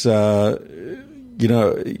on this,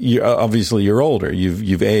 obviously you're older.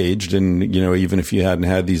 You've aged, and even if you hadn't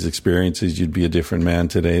had these experiences, you'd be a different man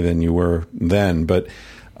today than you were then. But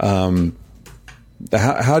how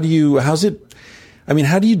do you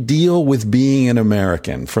deal with being an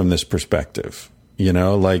American from this perspective? And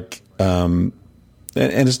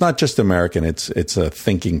it's not just American, it's a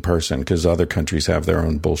thinking person, because other countries have their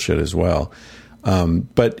own bullshit as well.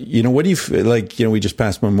 But what do you feel like? We just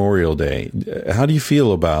passed Memorial Day. How do you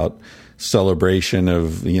feel about celebration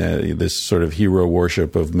of this sort of hero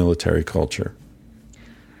worship of military culture?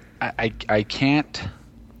 I can't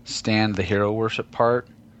stand the hero worship part.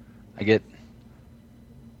 I get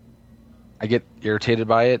irritated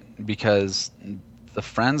by it, because the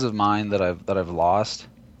friends of mine that I've lost,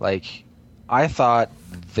 like, I thought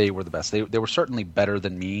they were the best. They were certainly better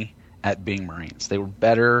than me at being Marines. They were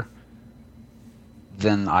better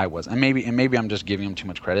than I was. And maybe I'm just giving them too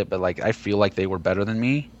much credit, but like, I feel like they were better than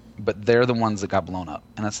me, but they're the ones that got blown up.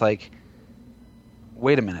 And it's like,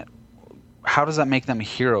 wait a minute. How does that make them a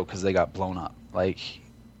hero because they got blown up? Like,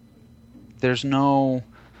 it's not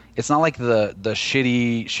like the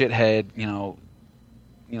shitty shithead,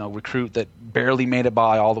 recruit that barely made it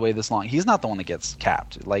by all the way this long. He's not the one that gets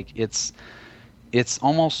capped. Like, it's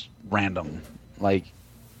almost random. Like,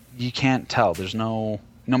 you can't tell. There's no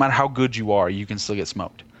matter how good you are, you can still get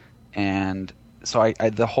smoked. And so I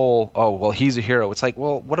the whole, oh, well, he's a hero. It's like,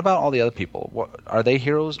 well, what about all the other people? What, are they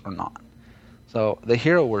heroes or not? So the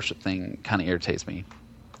hero worship thing kind of irritates me.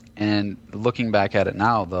 And looking back at it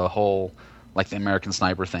now, the whole, like, the American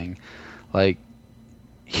Sniper thing, like,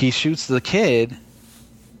 he shoots the kid,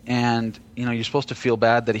 and you're supposed to feel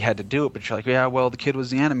bad that he had to do it, but you're like, yeah, well, the kid was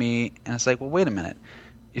the enemy. And it's like, well, wait a minute.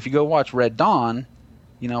 If you go watch Red Dawn,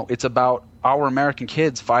 it's about our American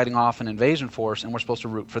kids fighting off an invasion force, and we're supposed to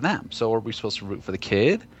root for them. So are we supposed to root for the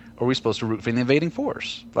kid, or are we supposed to root for the invading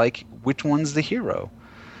force? Like, which one's the hero?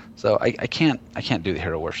 So I can't do the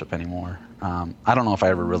hero worship anymore. I don't know if I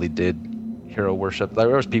ever really did hero worship. There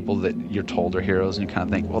was people that you're told are heroes, and you kind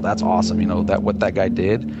of think, well, that's awesome. That what that guy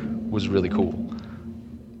did was really cool.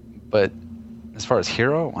 But as far as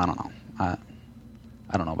hero, I don't know. I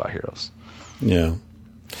don't know about heroes. Yeah.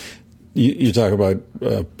 You talk about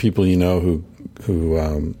people who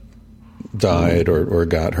died or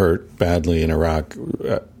got hurt badly in Iraq.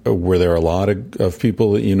 Were there a lot of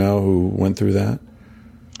people that who went through that?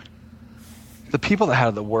 The people that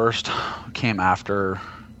had the worst came after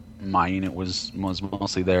my unit was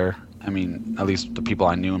mostly there. I mean, at least the people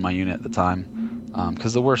I knew in my unit at the time,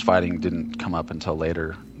 because the worst fighting didn't come up until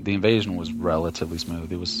later. The invasion was relatively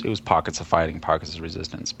smooth. It was pockets of fighting, pockets of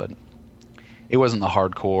resistance, but it wasn't the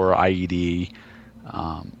hardcore IED,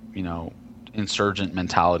 insurgent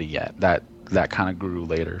mentality yet. That kind of grew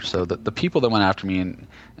later. So the people that went after me, and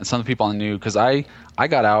some of the people I knew, because I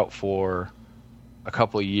got out for a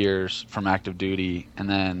couple of years from active duty, and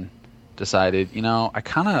then decided, I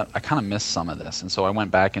kind of missed some of this, and so I went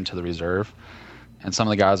back into the reserve. And some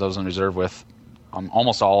of the guys I was in reserve with,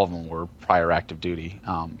 almost all of them were prior active duty,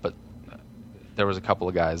 but there was a couple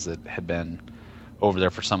of guys that had been over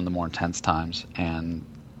there for some of the more intense times, and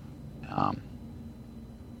I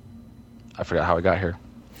forgot how I got here.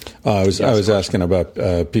 I was asking about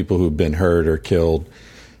people who've been hurt or killed.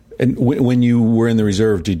 And when you were in the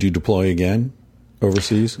reserve, did you deploy again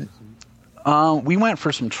overseas? We went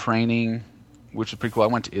for some training, which was pretty cool. I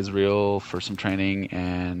went to Israel for some training,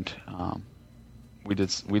 and we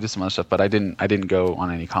did some other stuff, but I didn't go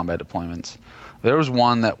on any combat deployments. There was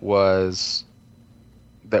one that was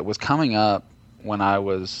coming up when I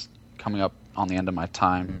was coming up on the end of my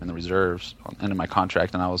time in the reserves, on the end of my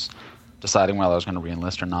contract, and I was deciding whether I was going to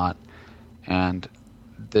re-enlist or not. And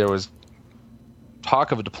there was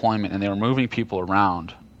talk of a deployment, and they were moving people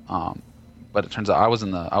around. But it turns out I was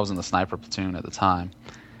in the sniper platoon at the time,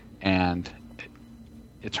 and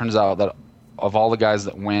it turns out that of all the guys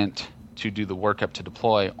that went to do the workup to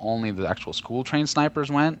deploy, only the actual school trained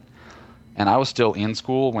snipers went, and I was still in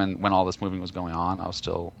school when all this moving was going on. I was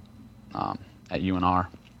still at UNR,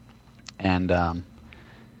 and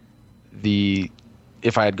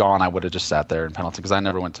if I had gone, I would have just sat there in Pendleton because I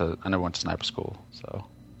never went to sniper school. So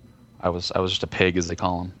I was just a pig, as they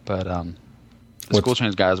call them. But the school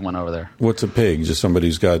change guys went over there. What's a pig? Just somebody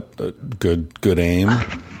who's got good aim.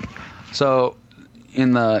 So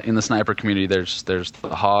in the sniper community, there's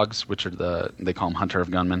the hogs, which are they call them hunter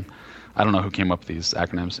of gunmen. I don't know who came up with these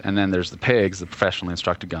acronyms. And then there's the pigs, the professionally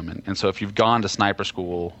instructed gunmen. And so if you've gone to sniper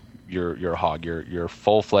school, you're a hog. You're a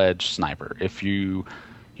full-fledged sniper. If you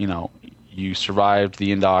survived the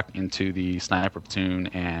indoc into the sniper platoon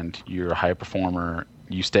and you're a high performer,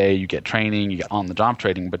 you stay, you get training, you get on-the-job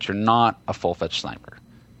training, but you're not a full-fledged sniper.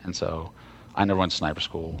 And so I never went to sniper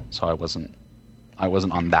school, so I wasn't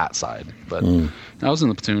on that side. But I was in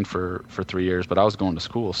the platoon for 3 years, but I was going to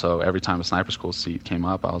school. So every time a sniper school seat came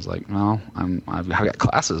up, I was like, well, I've got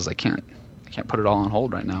classes. I can't put it all on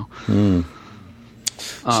hold right now.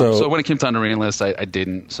 So when it came time to re-enlist, I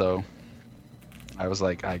didn't. So I was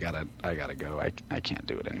like, I gotta go. I can't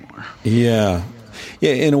do it anymore. Yeah.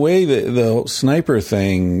 In a way, the sniper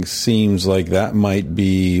thing seems like that might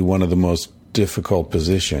be one of the most difficult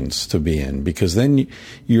positions to be in, because then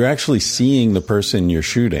you're actually seeing the person you're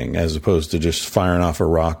shooting as opposed to just firing off a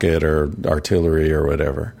rocket or artillery or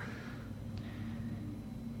whatever.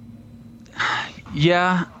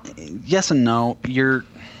 Yeah. Yes and no.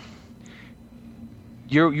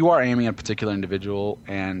 You are aiming at a particular individual,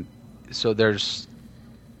 and so there's.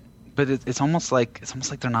 But it's almost like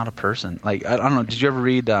they're not a person. Like, I don't know. Did you ever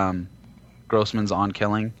read Grossman's On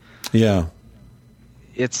Killing? Yeah.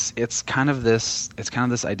 It's kind of this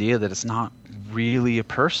idea that it's not really a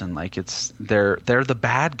person. Like, they're the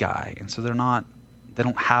bad guy, and so they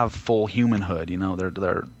don't have full humanhood.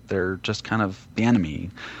 They're just kind of the enemy.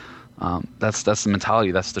 That's the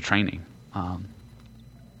mentality. That's the training.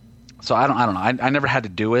 So I don't know. I never had to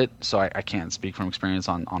do it, so I can't speak from experience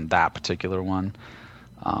on that particular one.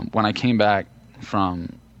 When I came back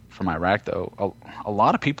from Iraq, though, a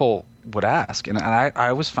lot of people would ask, and I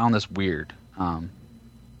always found this weird,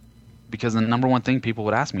 because the number one thing people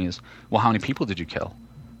would ask me is, well, how many people did you kill?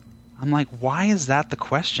 I'm like, why is that the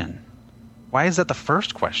question? Why is that the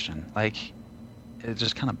first question? Like, it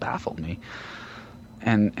just kind of baffled me.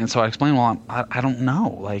 And so I explained, well, I don't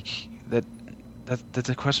know. Like, that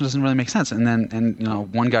the question doesn't really make sense. And then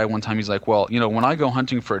one guy one time, he's like, well, when I go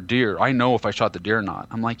hunting for a deer, I know if I shot the deer or not.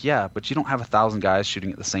 I'm like, yeah, but you don't have 1,000 guys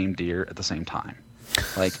shooting at the same deer at the same time.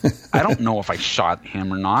 Like, I don't know if I shot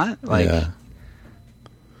him or not. Like, yeah.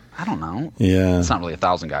 I don't know. Yeah. It's not really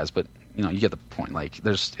 1,000 guys, but you get the point. Like,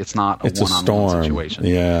 it's not a it's one-on-one situation.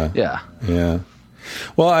 Yeah. Yeah. Yeah.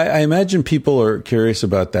 Well, I imagine people are curious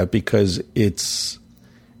about that because it's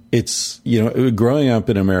growing up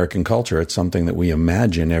in American culture, it's something that we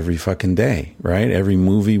imagine every fucking day, right? Every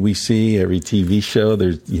movie we see, every TV show,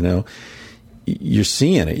 you're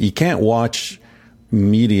seeing it. You can't watch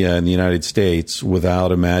media in the United States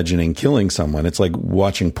without imagining killing someone. It's like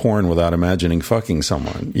watching porn without imagining fucking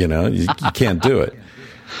someone, you can't do it.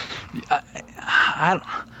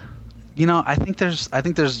 I think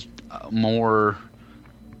there's more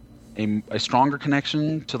a stronger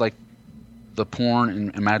connection to like the porn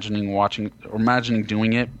and imagining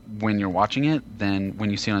doing it when you're watching it than when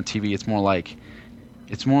you see it on TV. It's more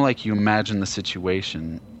like you imagine the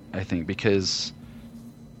situation, I think, because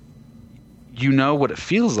you know what it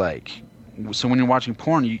feels like. So when you're watching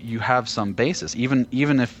porn, you have some basis, even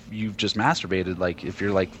if you've just masturbated, like if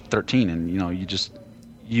you're like 13 and you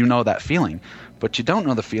know that feeling, but you don't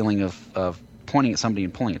know the feeling of pointing at somebody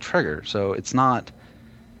and pulling a trigger. So it's not.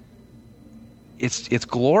 It's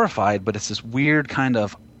glorified, but it's this weird kind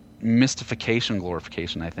of mystification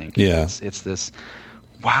glorification, I think. Yeah. It's this,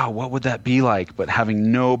 wow, what would that be like? But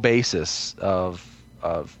having no basis of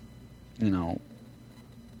there's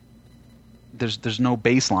no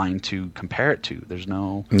baseline to compare it to. There's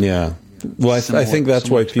no. Yeah. Well, I think that's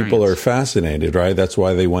why people are fascinated, right? That's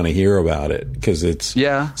why they want to hear about it, because it's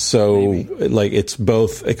like it's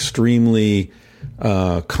both extremely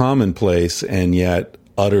commonplace and yet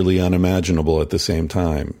utterly unimaginable at the same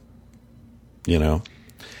time, And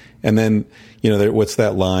then, what's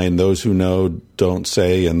that line? Those who know don't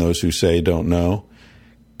say, and those who say don't know.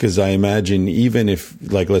 Because I imagine even if,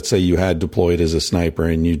 like, let's say you had deployed as a sniper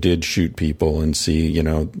and you did shoot people and see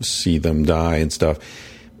them die and stuff,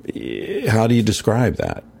 how do you describe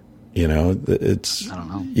that? I don't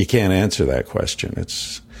know. You can't answer that question.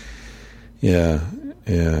 It's a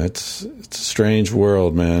strange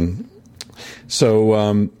world, man.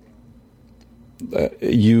 So,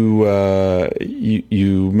 you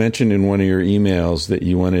mentioned in one of your emails that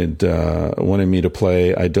you wanted me to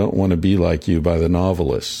play "I Don't Want to Be Like You" by the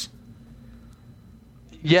Novelists.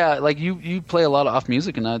 Yeah, like you play a lot of off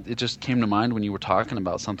music, and it just came to mind when you were talking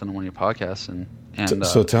about something on one of your podcasts. And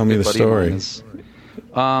so tell me the story.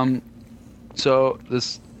 So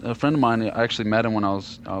a friend of mine, I actually met him when I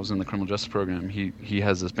was in the criminal justice program. He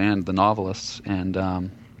has this band, The Novelists, and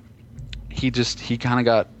he kind of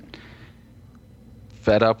got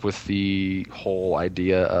fed up with the whole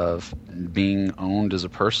idea of being owned as a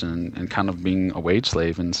person and kind of being a wage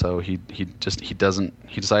slave, and so he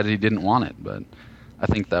decided he didn't want it. But I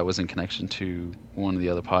think that was in connection to one of the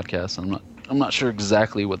other podcasts. I'm not sure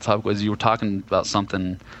exactly what the topic was. You were talking about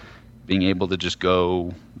something, being able to just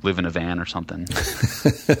go live in a van or something.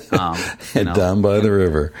 Down by the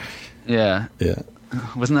river. Yeah. Yeah.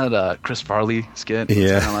 Wasn't that a Chris Farley skit?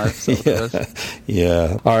 Yeah.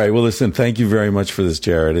 All right. Well, listen, thank you very much for this,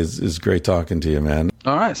 Jared. It's great talking to you, man.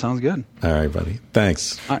 All right. Sounds good. All right, buddy.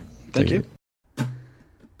 Thanks. All right. Thank you.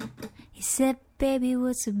 He said, baby,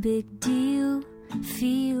 what's a big deal?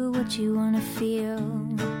 Feel what you want to feel.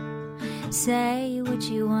 Say what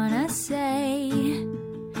you want to say.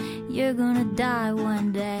 You're gonna die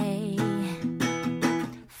one day.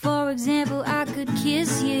 For example, I could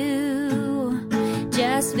kiss you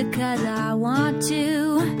just because I want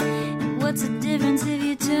to. What's the difference if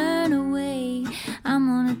you turn away? I'm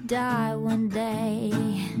gonna die one day.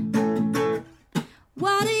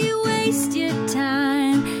 Why do you waste your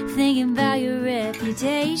time thinking about your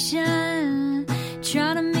reputation?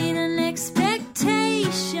 Trying to meet an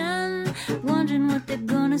expectation, wondering what they're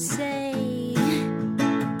gonna say.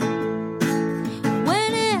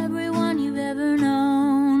 When everyone you've ever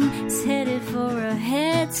known is headed for a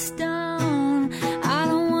headstone. I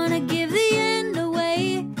don't wanna give the end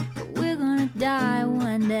away, but we're gonna die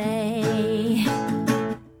one day.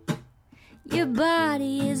 Your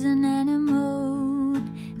body is an animal,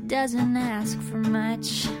 doesn't ask for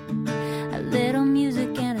much. A little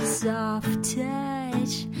music and a soft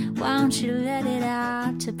touch. Why don't you let it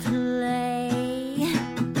out to play?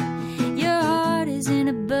 Your heart is in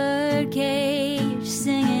a birdcage,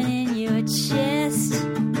 singing in your chest.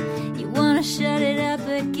 You wanna shut it up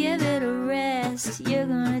but give it a rest. You're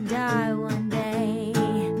gonna die one day.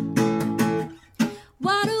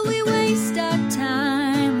 Why do we waste our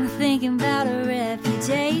time thinking about a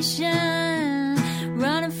reputation?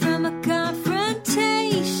 Running from a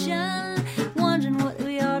confrontation, wondering what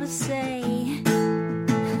we ought to say.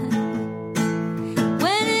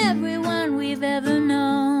 When everyone we've ever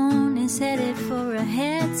known is headed for a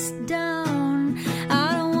headstone.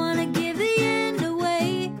 I don't want to give the end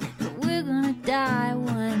away, but we're gonna die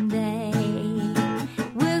one day.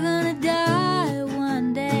 We're gonna die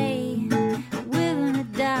one day. We're gonna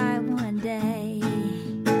die one day.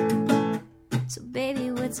 So baby,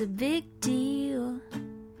 what's a big deal?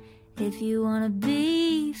 If you wanna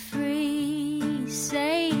be free,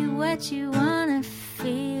 say what you wanna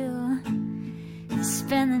feel.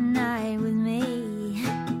 Spend the night with me.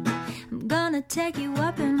 I'm gonna take you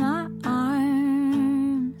up in my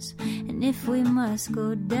arms. And if we must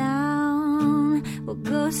go down, we'll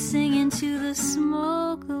go singing to the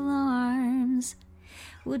smoke alarms.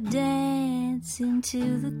 We'll dance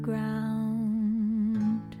into the ground.